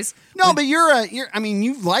you guys. No, but you're. I mean,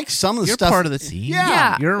 you like some of the You're stuff. part of the team.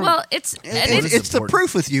 Yeah. Well, it's It's the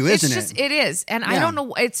proof with you, isn't it's just, it? It is, and I Yeah. don't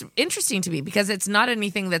know. It's interesting to me because it's not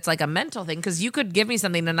anything that's like a mental thing. Because you could give me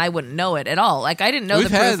something and I wouldn't know it at all. Like I didn't know We've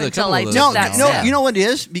the had proof a until couple I of took those that now. sip. You know what it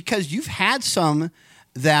is? Because you've had some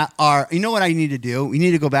that are. You know what I need to do? We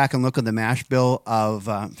need to go back and look at the mash bill of.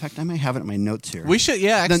 In fact, I might have it in my notes here. We should,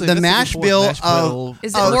 actually. the that's a mash good point. bill Mash bill.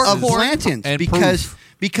 Is it more of corn? Blanton's And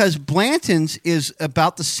because Blanton's is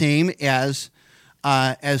about the same as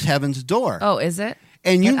Heaven's Door. Oh, is it?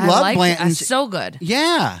 And you I love liked it. Blanton's. So good,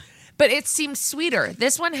 Yeah. but it seems sweeter.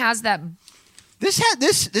 This one has that. This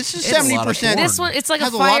is a lot of 70%. corn. This one, it's like a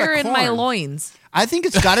Has a lot of fire in my corn. loins. I think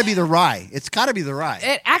it's got to be the rye. It's got to be the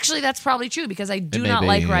rye. Actually, that's probably true because I do It may not be,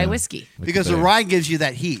 like rye yeah. whiskey. Because the rye gives you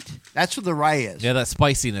that heat. That's what the rye is. Yeah, that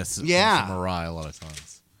spiciness. Yeah. From a rye a lot of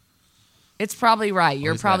times. It's probably rye.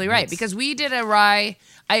 You're Always probably got right notes. because we did a rye.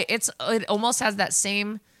 It almost has that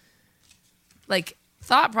same like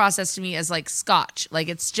thought process to me as like Scotch. Like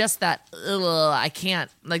it's just that I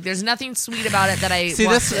can't. Like there's nothing sweet about it that I See,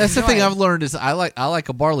 want that's to the thing enjoy. I've learned is I like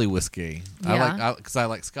a barley whiskey. Yeah. Because I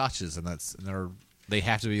like scotches, and they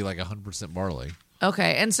have to be like 100% barley.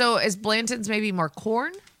 Okay, and so is Blanton's maybe more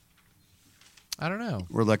corn? I don't know.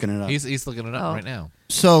 We're looking it up. He's looking it up Oh. right now.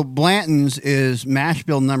 So Blanton's is mash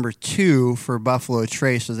bill number 2 for Buffalo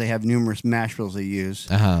Trace, as they have numerous mash bills they use.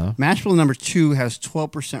 Uh-huh. Mash bill number 2 has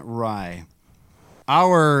 12% rye.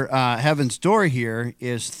 Our Heaven's Door here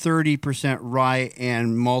is 30% rye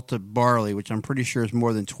and malted barley, which I'm pretty sure is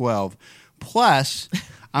more than 12. Plus,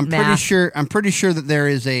 I'm Math. pretty sure that there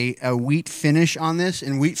is a wheat finish on this,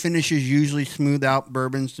 and wheat finishes usually smooth out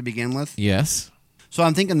bourbons to begin with. Yes. So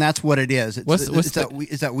I'm thinking that's what it is. It's, What's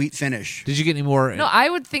it's that wheat finish. Did you get any more? No, I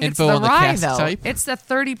would think it's info the on the rye, cask though. type? It's the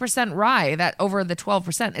 30% rye that over the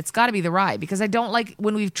 12%. It's got to be the rye because I don't like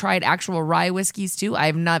when we've tried actual rye whiskeys too.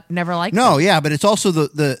 I've never liked No, them. yeah, but it's also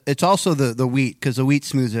the wheat because the wheat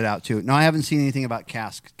smooths it out too. No, I haven't seen anything about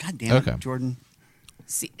cask. God damn it, Okay. Jordan.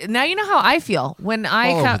 See, now you know how I feel when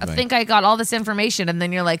I All over the think I got all this information and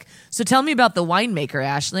then you're like, so tell me about the winemaker,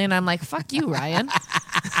 Ashley. And I'm like, fuck you, Ryan.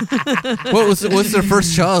 what's their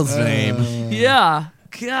first child's name? Yeah.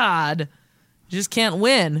 God. Just can't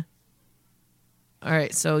win. All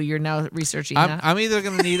right, so you're now researching that? I'm either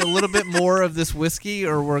going to need a little bit more of this whiskey,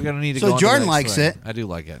 or we're going to need to So go on to the Jordan next likes one. it. I do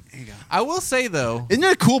like it. I will say though, Isn't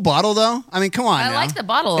it a cool bottle though? I mean, come on. I now. like the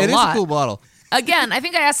bottle a it is lot. a cool bottle. Again, I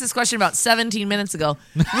think I asked this question about 17 minutes ago.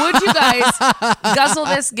 Would you guys guzzle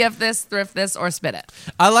this, gift this, thrift this, or spit it?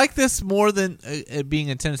 I like this more than it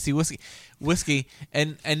being a Tennessee whiskey,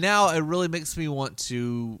 and now it really makes me want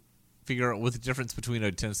to figure out what the difference between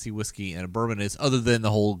a Tennessee whiskey and a bourbon is, other than the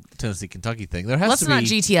whole Tennessee Kentucky thing. There has Let's to not be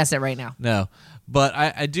GTS it right now. no, but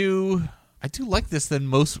I do like this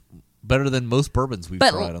better than most bourbons we've But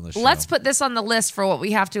tried on this show. let's put this on the list for what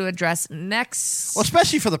we have to address next. Well,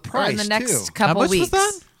 especially for the or price in the next too. couple How much weeks. was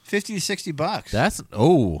that? $50 to $60. That's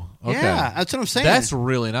okay. Yeah, that's what I'm saying. That's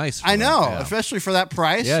really nice. I know, Yeah. especially for that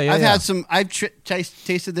price. Yeah, yeah, I've yeah. had some. I've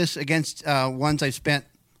tasted this against ones I spent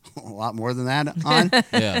a lot more than that on,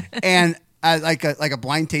 Yeah, and like a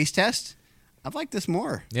blind taste test. I've liked this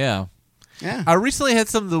more. yeah. Yeah, I recently had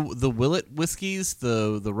some of the Willet whiskeys,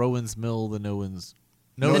 the Rowan's Mill, the Noah's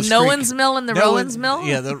The Noah's Noah's Creek. Mill and the Rowan's Mill?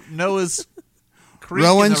 Yeah, the Noah's Creek.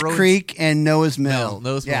 Rowan's and the Creek and Noah's Mill.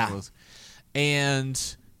 Noah's yeah. Mill.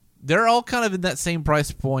 And they're all kind of in that same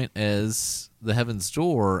price point as the Heaven's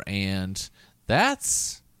Door, and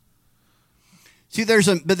that's See, there's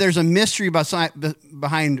a mystery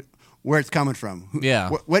behind where it's coming from. Yeah.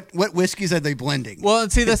 What whiskeys are they blending? well.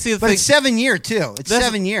 And see, that's the but thing. it's 7 year too. It's That's-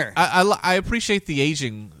 7 year. I appreciate the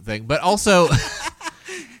aging thing, but also.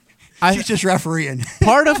 She's just refereeing.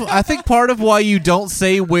 I think part of why you don't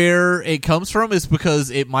say where it comes from is because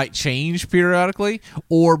it might change periodically,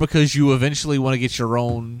 or because you eventually want to get your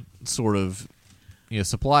own sort of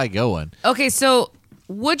supply going. Okay, so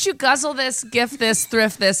would you guzzle this, gift this,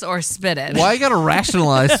 thrift this, or spit it? Why you got to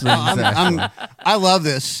rationalize things? Ashley? I love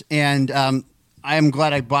this, and I am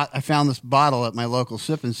glad I found this bottle at my local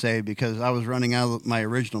Sip and Save because I was running out of my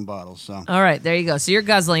original bottle. So, All right, there you go. So you're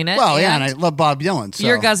guzzling it. well, yeah, and I love Bob Dylan. So.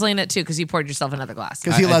 You're guzzling it too because you poured yourself another glass.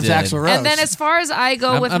 because he I loves did. Axl Rose. And then as far as I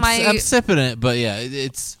go with I'm sipping it, but yeah,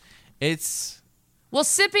 it's well,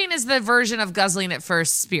 sipping is the version of guzzling it for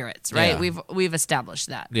spirits, right? Yeah. We've established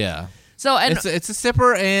that. yeah. So and It's a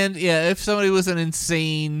sipper, and yeah, if somebody was an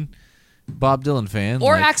insane Bob Dylan fan,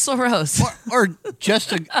 or like, Axl Rose. or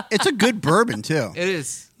just it's a good bourbon too. it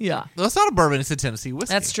is. Yeah, Well, it's not a bourbon; it's a Tennessee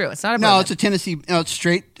whiskey. that's true. It's not a No, bourbon. it's a Tennessee. No,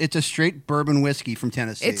 it's a straight bourbon whiskey from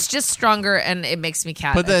Tennessee. It's just stronger and it makes me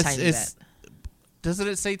cat But a that's tiny it's. bit. Doesn't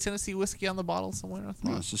it say Tennessee whiskey on the bottle somewhere? I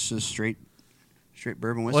thought? no, it's just a straight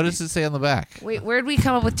bourbon whiskey. What does it say on the back? Wait, where'd we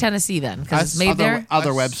come up with Tennessee then? Because it's made other, there.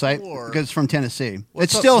 other I website swore- because it's from Tennessee. What's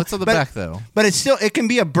It's on- still what's on the but- back, though? But it's still it can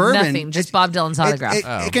be a bourbon. Nothing, just It's- Bob Dylan's autograph.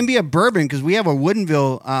 It can be a bourbon because we have a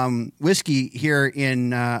Woodinville whiskey here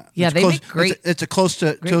in. Yeah, it's they close, make great- It's a close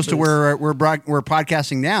to booze. where we're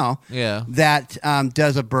podcasting now. Yeah. that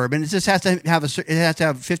does a bourbon. It just has to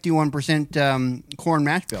have 51% corn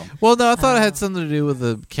mash bill. Well, no, I thought it had something to do with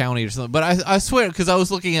the county or something. But I swear, because I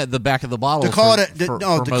was looking at the back of the bottle. To call for- it for to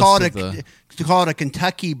most call it of the- to call it a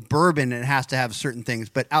Kentucky bourbon, it has to have certain things.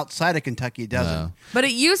 But outside of Kentucky, it doesn't. No. But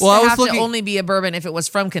it used Well, I to was have looking- to only be a bourbon if it was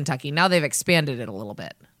from Kentucky. Now they've expanded it a little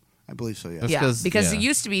bit. I believe so. Yeah. That's Yeah, 'cause- because yeah. it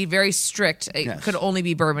used to be very strict. It Yes. could only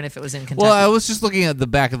be bourbon if it was in Kentucky. Well, I was just looking at the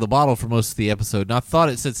back of the bottle for most of the episode, and I thought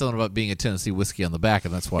it said something about being a Tennessee whiskey on the back,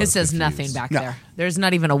 and that's why I it was says confused. nothing back No. there. There's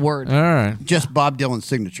not even a word. All right. Just Bob Dylan's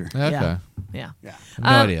signature. Okay. Yeah. Yeah. Yeah. No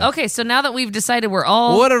idea. Okay, so now that we've decided we're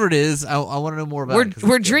all Well, whatever it is, I want to know more about it. 'cause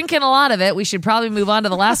we're it's good. drinking a lot of it, we should probably move on to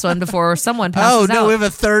the last one before someone Oh, passes no, out. we have a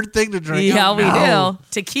third thing to drink. Yeah, Oh, we no. do.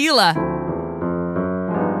 Tequila.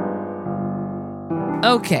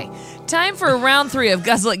 Okay, time for round 3 of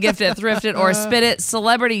Guzzle It, Gift It, Thrift It, or Spit It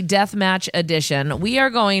Celebrity Deathmatch Edition. We are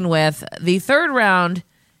going with the third round,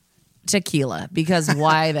 tequila, because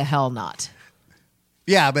why the hell not?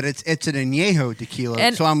 Yeah, but it's an añejo tequila,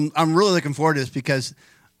 And- so I'm really looking forward to this because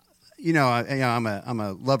I'm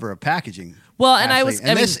a lover of packaging. Well, and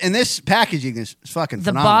Ashley. and this packaging is fucking The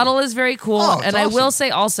phenomenal. bottle is very cool. Oh, it's and I will awesome. say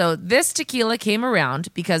also, this tequila came around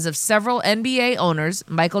because of several NBA owners,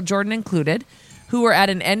 Michael Jordan included, who were at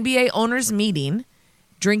an NBA owners meeting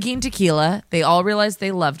drinking tequila. They all realized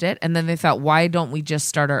they loved it, and then they thought, why don't we just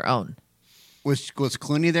start our own? Was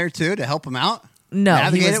Clooney there too to help him out? No,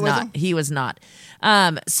 Navigate he was it with not. him? He was not.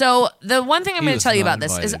 So the one thing I'm He going to was tell you not about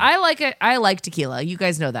this is invited. I like it. I like tequila. You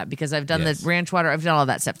guys know that because I've done Yes. the ranch water. I've done all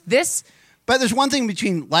that stuff. This, But there's one thing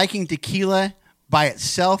between liking tequila by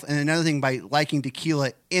itself and another thing by liking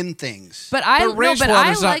tequila in things. but I But ranch no, but I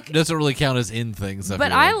water's like. doesn't really count as in things. But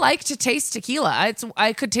feel I like. like to taste tequila.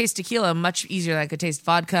 I could taste tequila much easier than I could taast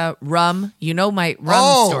vodka, rum. You know my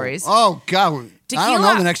rum stories. Oh God, I don't Tequila-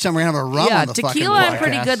 know the next time we're gonna have a rum Yeah, on the fucking tequila I'm podcast.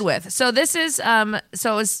 pretty good with. So this is so it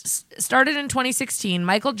was started in 2016.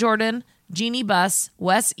 Michael Jordan, Jeannie Buss,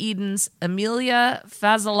 Wes Edens, Amelia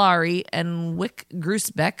Fazzolari, and Wick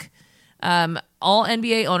Grusbeck. All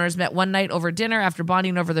NBA owners met one night over dinner after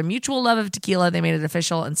bonding over their mutual love of tequila. They made it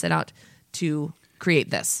official and set out to create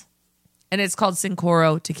this. And it's called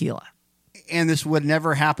Cincoro Tequila. And this would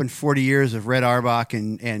never happen 40 years if Red Auerbach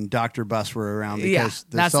and Dr. Buss were around Yeah, because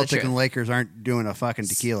the that's the Celtics truth. and Lakers aren't doing a fucking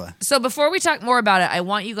tequila. So before we talk more about it, I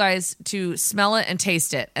want you guys to smell it and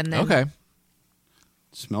taste it. And then, Okay. It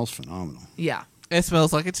smells phenomenal. yeah. It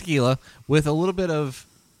smells like a tequila with a little bit of.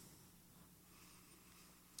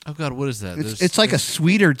 Oh God, what is that? It's like a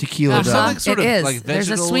sweeter tequila. Uh-huh. though. something sort It of is. like There's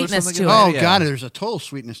a vegetal or sweetness something to in it. Oh there? Yeah. God, there's a total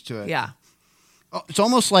sweetness to it. Yeah. Oh, it's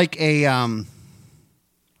almost like a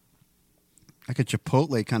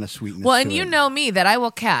Chipotle kind of sweetness. Well, to and you it. know me that I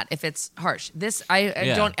will cat if it's harsh. This I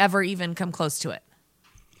Yeah. don't ever even come close to it.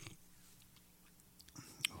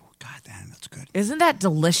 God damn, that's good. Isn't that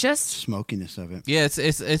delicious? Smokiness of it. Yeah, it's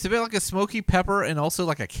a bit like a smoky pepper and also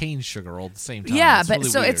like a cane sugar all at the same time. Yeah, It's but really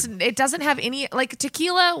so weird. it doesn't have any like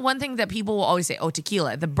tequila. One thing that people will always say, "Oh,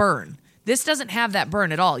 tequila, the burn." This doesn't have that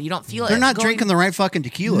burn at all. You don't feel it. They're not going- drinking the right fucking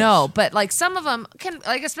tequila. No, but like some of them can,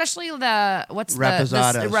 like especially the what's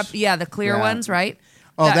Reposados. the clear Yeah. ones, right?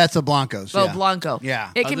 Oh, That- that's a Blancos. Oh, yeah. Blanco.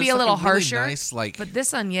 Yeah. It Oh, can be there's a little like a really harsher. nice, like- but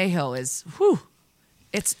this añejo is, whew.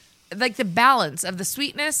 It's like the balance of the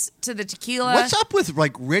sweetness to the tequila. What's up with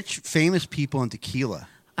like rich, famous people in tequila?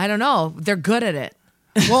 I don't know. They're good at it.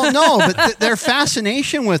 Well, no, but their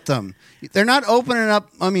fascination with them. They're not opening up.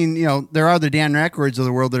 I mean, there are the Dan Aykroyds of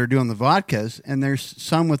the world that are doing the vodkas, and there's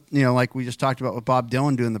some with, like we just talked about with Bob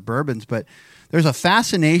Dylan doing the bourbons, but there's a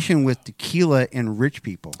fascination with tequila and rich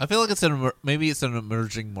people. I feel like maybe it's an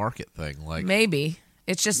emerging market thing. Like Maybe.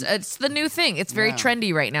 It's the new thing. It's very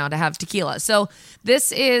trendy right now to have tequila. So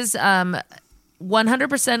this is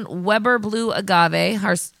 100% Weber Blue Agave,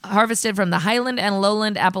 harvested from the highland and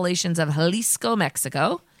lowland Appalachians of Jalisco,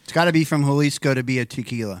 Mexico. It's got to be from Jalisco to be a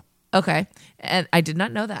tequila. Okay. And I did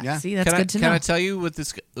not know that. Yeah. See, that's good to Can know. I tell you what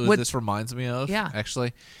this reminds me of? Yeah.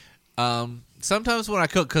 Actually, sometimes when I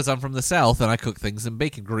cook, because I'm from the South and I cook things in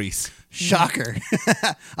bacon grease. Shocker.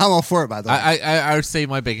 I'm all for it, by the way. I save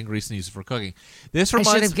my bacon grease and use it for cooking. This I should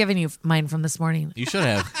reminds have given you mine from this morning. You should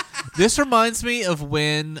have. This reminds me of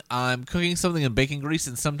when I'm cooking something in bacon grease,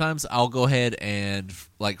 and sometimes I'll go ahead and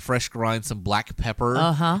like fresh grind some black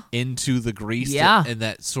pepper into the grease. Yeah. And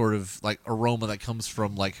that sort of like aroma that comes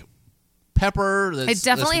from like pepper. It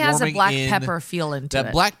definitely that's has a warming black in- pepper feel into that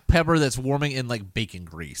it. black pepper that's warming in like bacon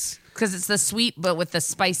grease. Because it's the sweet, but with the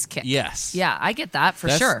spice kick. Yes. Yeah, I get that for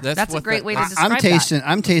That's- sure. that's That's a what great that- way to I- describe I'm tasting. that.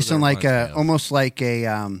 I'm tasting that like reminds me of. almost like a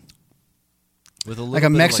With a little like a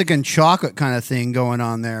bit of, Mexican chocolate kind of thing going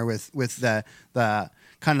on there with the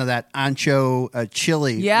kind of that ancho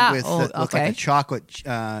chili. Yeah. With, Oh, with like okay. a chocolate,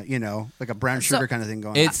 like a brown sugar kind of thing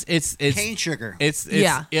going on. It's cane sugar. It's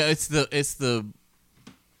Yeah. It's the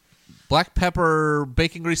black pepper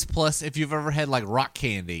bacon grease plus if you've ever had like rock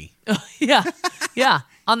candy Yeah. Yeah.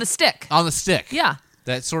 On the stick. on the stick. Yeah.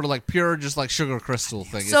 That sort of like pure, just like sugar crystal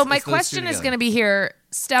thing. So my question is going to be here,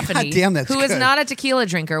 Stephanie, God damn, that's who is good. not a tequila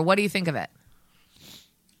drinker. What do you think of it?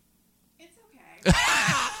 It's okay.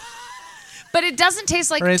 But it doesn't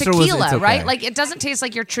taste like Her answer was, tequila, "It's okay." right? Like it doesn't taste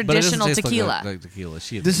like your But it doesn't traditional taste tequila. like tequila.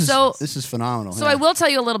 This is phenomenal. So yeah. I will tell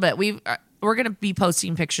you a little bit. We're going to be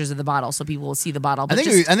posting pictures of the bottle so people will see the bottle. I But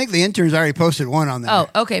think I think the interns already posted one on there. Oh,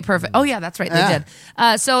 okay, perfect. Oh, yeah, that's right. Yeah. They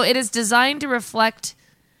did. So it is designed to reflect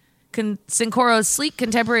Cincoro's sleek,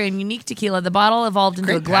 contemporary, and unique tequila. The bottle evolved into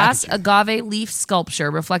Great a glass packaging. agave leaf sculpture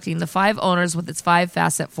reflecting the 5 owners with its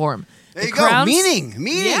 5-facet form. There The you go. crown- Meaning.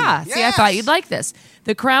 Yeah. See, I Yes. thought you'd like this.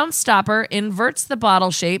 The crown stopper inverts the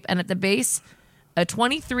bottle shape, and at the base, a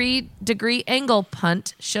 23-degree angle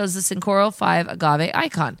punt shows the Cincoro 5 agave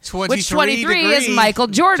icon. Which 23 is degree. Michael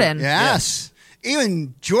Jordan. Yes.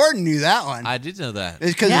 Even Jordan knew that one. I did know that.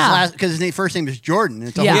 It's because Yeah. his first name is Jordan.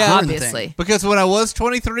 It's a Yeah, whole Jordan obviously. thing. Because when I was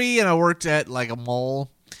 23 and I worked at like a mall,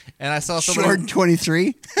 and I saw somebody. Jordan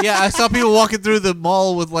 23. Yeah, I saw people walking through the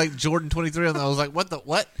mall with like Jordan 23 on them. I was like, what the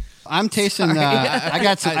what? I'm tasting. I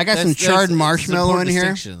got some That's- charred that's marshmallow an in important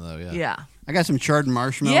here. distinction, though, Yeah. I got some charred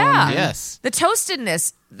marshmallow. Yeah. In here. Yes. The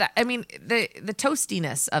toastedness, the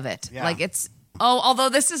toastiness of it. Yeah. Like it's, although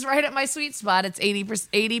this is right at my sweet spot, it's 80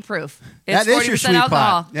 proof. It's That is your 40% sweet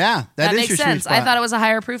alcohol. spot. Yeah, That is makes your sense. sweet spot. I thought it was a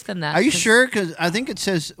higher proof than that. Are you 'cause sure? Because I think it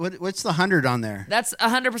says what's the 100 on there? That's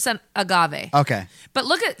 100% agave. Okay. But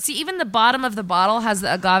look at, even the bottom of the bottle has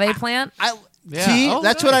the agave plant. Yeah. See, Oh,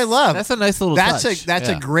 that's what I nice. love. That's a nice little That's touch.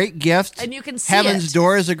 a Yeah. great gift. And you can see Heaven's it.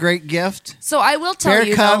 Door is a great gift. So I will tell Bear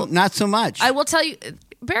you, Cub, though, not so much. I will tell you,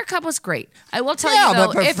 Bear Cub was great. I will tell Yeah, you, though,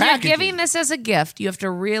 but for if you're packaging. giving this as a gift, you have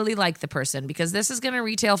to really like the person because this is going to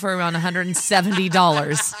retail for around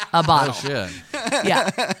 $170 a bottle. Oh, shit.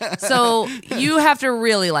 Yeah. So you have to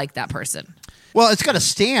really like that person. Well, it's got a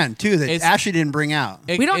stand too that It's- Ashley didn't bring out.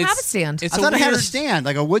 We don't have a stand. It's I thought it had a weird- stand,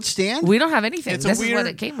 like a wood stand. We don't have anything. It's This a weird, is what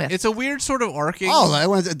it came with. It's a weird sort of arcing. Oh, I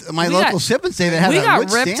went to my We local got- sip and say they had we a got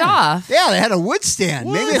wood ripped stand. off. Yeah, they had a wood stand.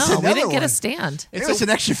 Maybe it's no, another we didn't get one. a stand. Maybe it's an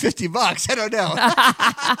extra $50. I don't know.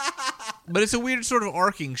 but it's a weird sort of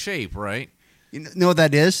arcing shape, right? You know what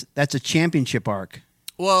that is? That's a championship arc.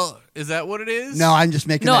 Well, is that what it is? No, I'm just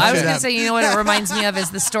making No, that I was shit going to up. say, you know what it reminds me of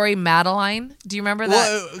is the story Madeline. Do you remember that?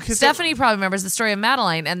 Well, 'cause Stephanie probably remembers the story of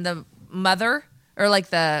Madeline and the mother, or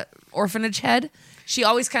like the orphanage head. She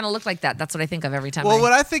always kind of looked like that. That's what I think of every time. Well,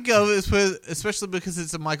 what I think of is, especially because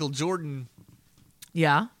it's a Michael Jordan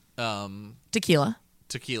yeah, tequila.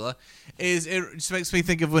 tequila, is it just makes me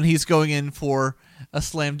think of when he's going in for a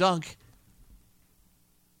slam dunk.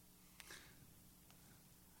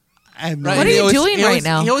 I have no Right? What are He you always- doing he right always-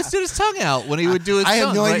 now? He always did his tongue out when he would do his I have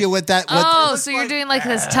tongue, no right? idea what that. Oh, so you're doing like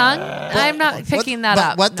his tongue? I'm not picking that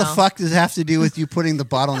up. What the No. fuck does it have to do with you putting the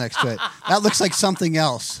bottle next to it? That looks like something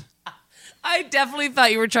else. I definitely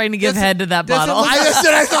thought you were trying to give Does it- head to that does it bottle. look- That's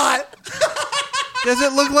what I thought. Does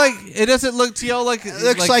it look like? It doesn't look to y'all like. It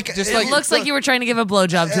looks like- just it like. It looks like you were trying to give a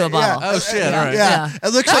blowjob to a bottle. Oh shit! All right. Yeah. Yeah.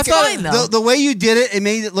 It looks That's like fine, though. the way you did it. It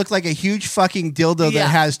made it look like a huge fucking dildo Yeah. that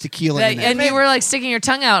has tequila in it. And you were like sticking your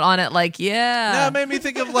tongue out on it, like, No, yeah. it made me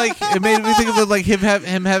think of like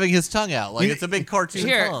him having his tongue out, like it's a big cartoon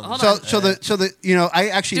Here, tongue. hold so on. so the you know I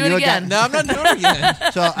actually Do it knew again. a No, guy. I'm not doing it again.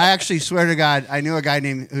 So I actually swear to God, I knew a guy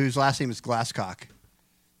named whose last name is Glasscock.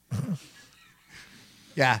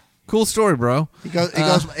 Yeah, Cool story, bro. he goes.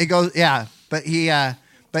 Yeah, but he I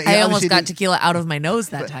obviously almost got didn't- tequila out of my nose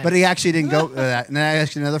that time. But he actually didn't go with that. And then I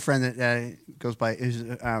asked another friend that goes by his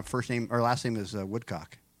first name or last name is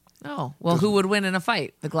Woodcock. oh, well, who would win in a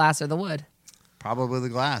fight, the glass or the wood? Probably the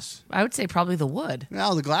glass. I would say probably the wood.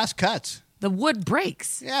 No, the glass cuts. The wood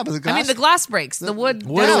breaks. Yeah, but the glass. I mean, the glass breaks. The wood.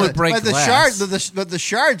 Wood doesn't. would break but the glass. shards, but the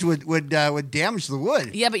shards would damage the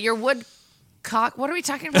wood. Yeah, but your wood cock. What are we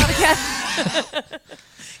talking about again?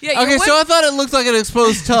 Yeah, your Okay, wood- so I thought it looked like an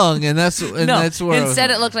exposed tongue, and that's no. that's where Instead,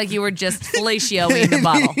 it looked like you were just fellatioing the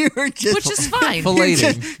bottle, You were just- which is fine.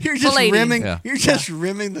 Filleting. You're just Filleting. rimming. Yeah. You're just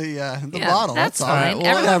rimming the Yeah, bottle. that's all. fine.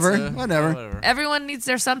 Well, Everyone's- that's, Whatever. Everyone needs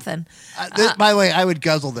their something. By the way, I would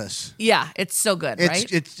guzzle this. Yeah, it's so good,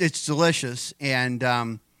 right? It's delicious and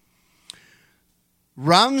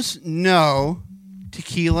rums no,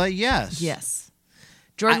 tequila yes. Yes.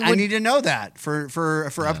 Jordan, I would, need to know that for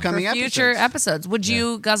upcoming for future episodes. episodes, would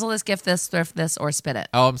you guzzle this, gift this, thrift this, or spit it?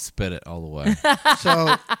 Oh, I'm spit it all the way.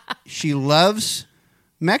 So she loves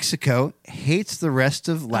Mexico, hates the rest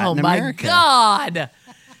of Latin oh my America. God.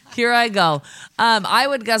 Here I go. I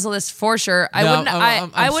would guzzle this for sure. I No, wouldn't.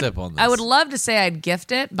 I'm I would. sip on I would this. love to say I'd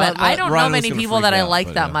gift it, but Ryan I don't know was many gonna people freak that I out, like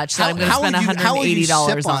but that yeah. much that I'm going to spend how would you $180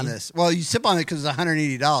 sip on this? Well, you sip on it because it's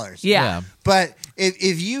 $180. Yeah. Yeah. But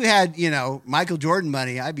if you had, Michael Jordan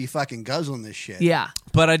money, I'd be fucking guzzling this shit. Yeah.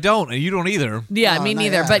 But I don't, and you don't either. Yeah, No, me not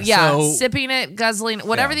neither. yet. But yeah, So- sipping it, guzzling,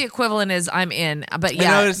 whatever the equivalent is, I'm in. But I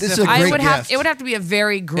yeah, noticed This is a I great would have. gift. It would have to be a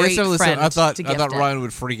very great Instantly, so friend. I thought to gift it. Ryan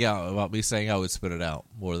would freak out about me saying I would spit it out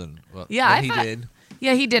more than Yeah, than I he thought- did.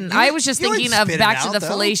 Yeah, he didn't. You- I was just you thinking wouldn't of spit it back to out, the though.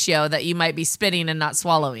 fellatio that you might be spitting and not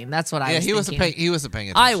swallowing. That's what I Yeah, was he wasn't thinking. paying. He wasn't paying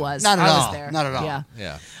attention. I was. Not at I was all. there. Not at all. Yeah.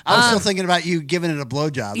 Yeah. I was still thinking about you giving it a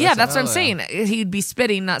blowjob. Yeah, that's what I'm yeah. saying. He'd be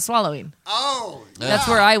spitting, not swallowing. Oh, That's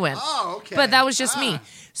where I went. Oh, okay. But that was just me.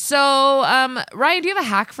 So, Ryan, do you have a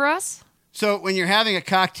hack for us? So when you're having a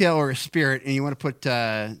cocktail or a spirit and you want to put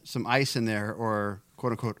some ice in there or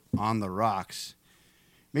quote unquote on the rocks,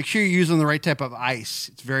 make sure you're using the right type of ice.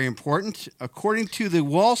 It's very important. According to the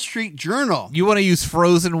Wall Street Journal, You want to use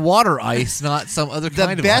frozen water ice, not some other the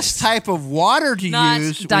kind of best ice. type of water to Not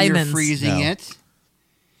use when diamonds. you're freezing No. it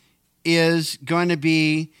is going to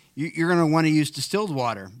be you're going to want to use distilled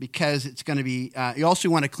water because it's going to be. You also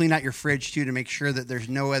want to clean out your fridge too to make sure that there's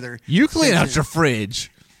no other. You clean out sensitive- your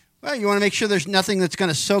fridge. Well, you want to make sure there's nothing that's going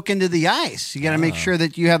to soak into the ice. You got to make sure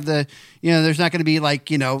that you have there's not going to be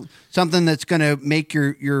something that's going to make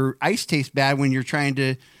your ice taste bad when you're trying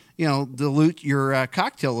to, dilute your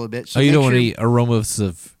cocktail a little bit. So you make don't want sure- any aromas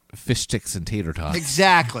of fish sticks and tater tots.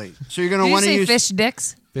 Exactly. So you're going Did to you want to say use fish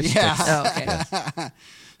dicks? Fish Yeah. sticks. Oh, okay.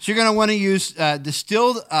 So you're going to want to use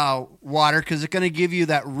distilled water because it's going to give you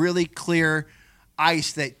that really clear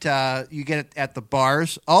ice that you get at the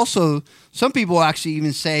bars. Also, some people actually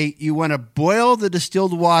even say you want to boil the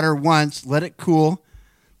distilled water once, let it cool,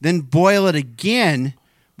 then boil it again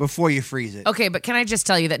before you freeze it. Okay, but can I just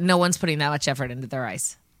tell you that no one's putting that much effort into their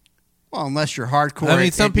ice? Well, unless you're hardcore. I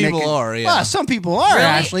mean, some people are, yeah. Well, some people are, Really?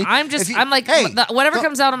 Ashley. I'm like, hey, whatever the-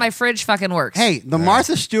 comes out of my fridge fucking works. Hey, the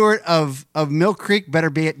Martha Stewart of Mill Creek better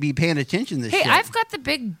be paying attention this Hey, shit. I've got the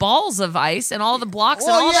big balls of ice and all the blocks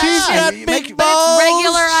Well, and all yeah. that She's shit. got big But it's balls.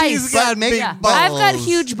 regular She's ice. got big Yeah. balls. I've got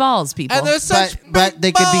huge balls, people. And they're such but they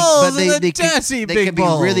big could be, balls, but they and the could, Jesse they big could be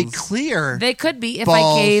really balls. clear. They could be if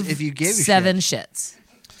balls I gave if you gave a 7 shits.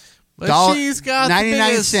 But Dollar- she's got 99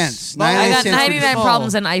 the biggest cents. balls. 99 I got cents for 99 ball.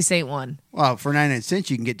 problems and ice ain't one. Well, for 99 cents,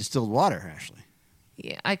 you can get distilled water, Ashley.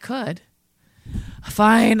 Yeah, I could.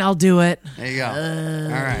 Fine, I'll do it. There you go.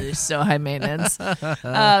 All right. So high maintenance.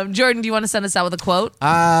 Jordan, do you want to send us out with a quote?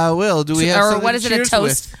 Will, do we have or something what to is it, a cheers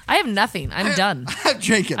toast? with? I have nothing. I'm done.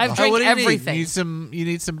 Drink it. I've Oh, what do you everything. Need? You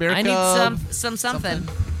need some beer I need cub? some something.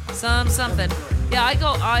 Some something. Yeah,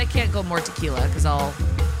 I can't go more tequila because I'll.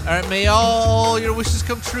 All right, may all your wishes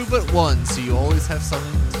come true but one, so you always have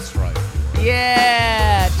something to strive for.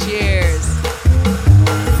 Yeah, cheers.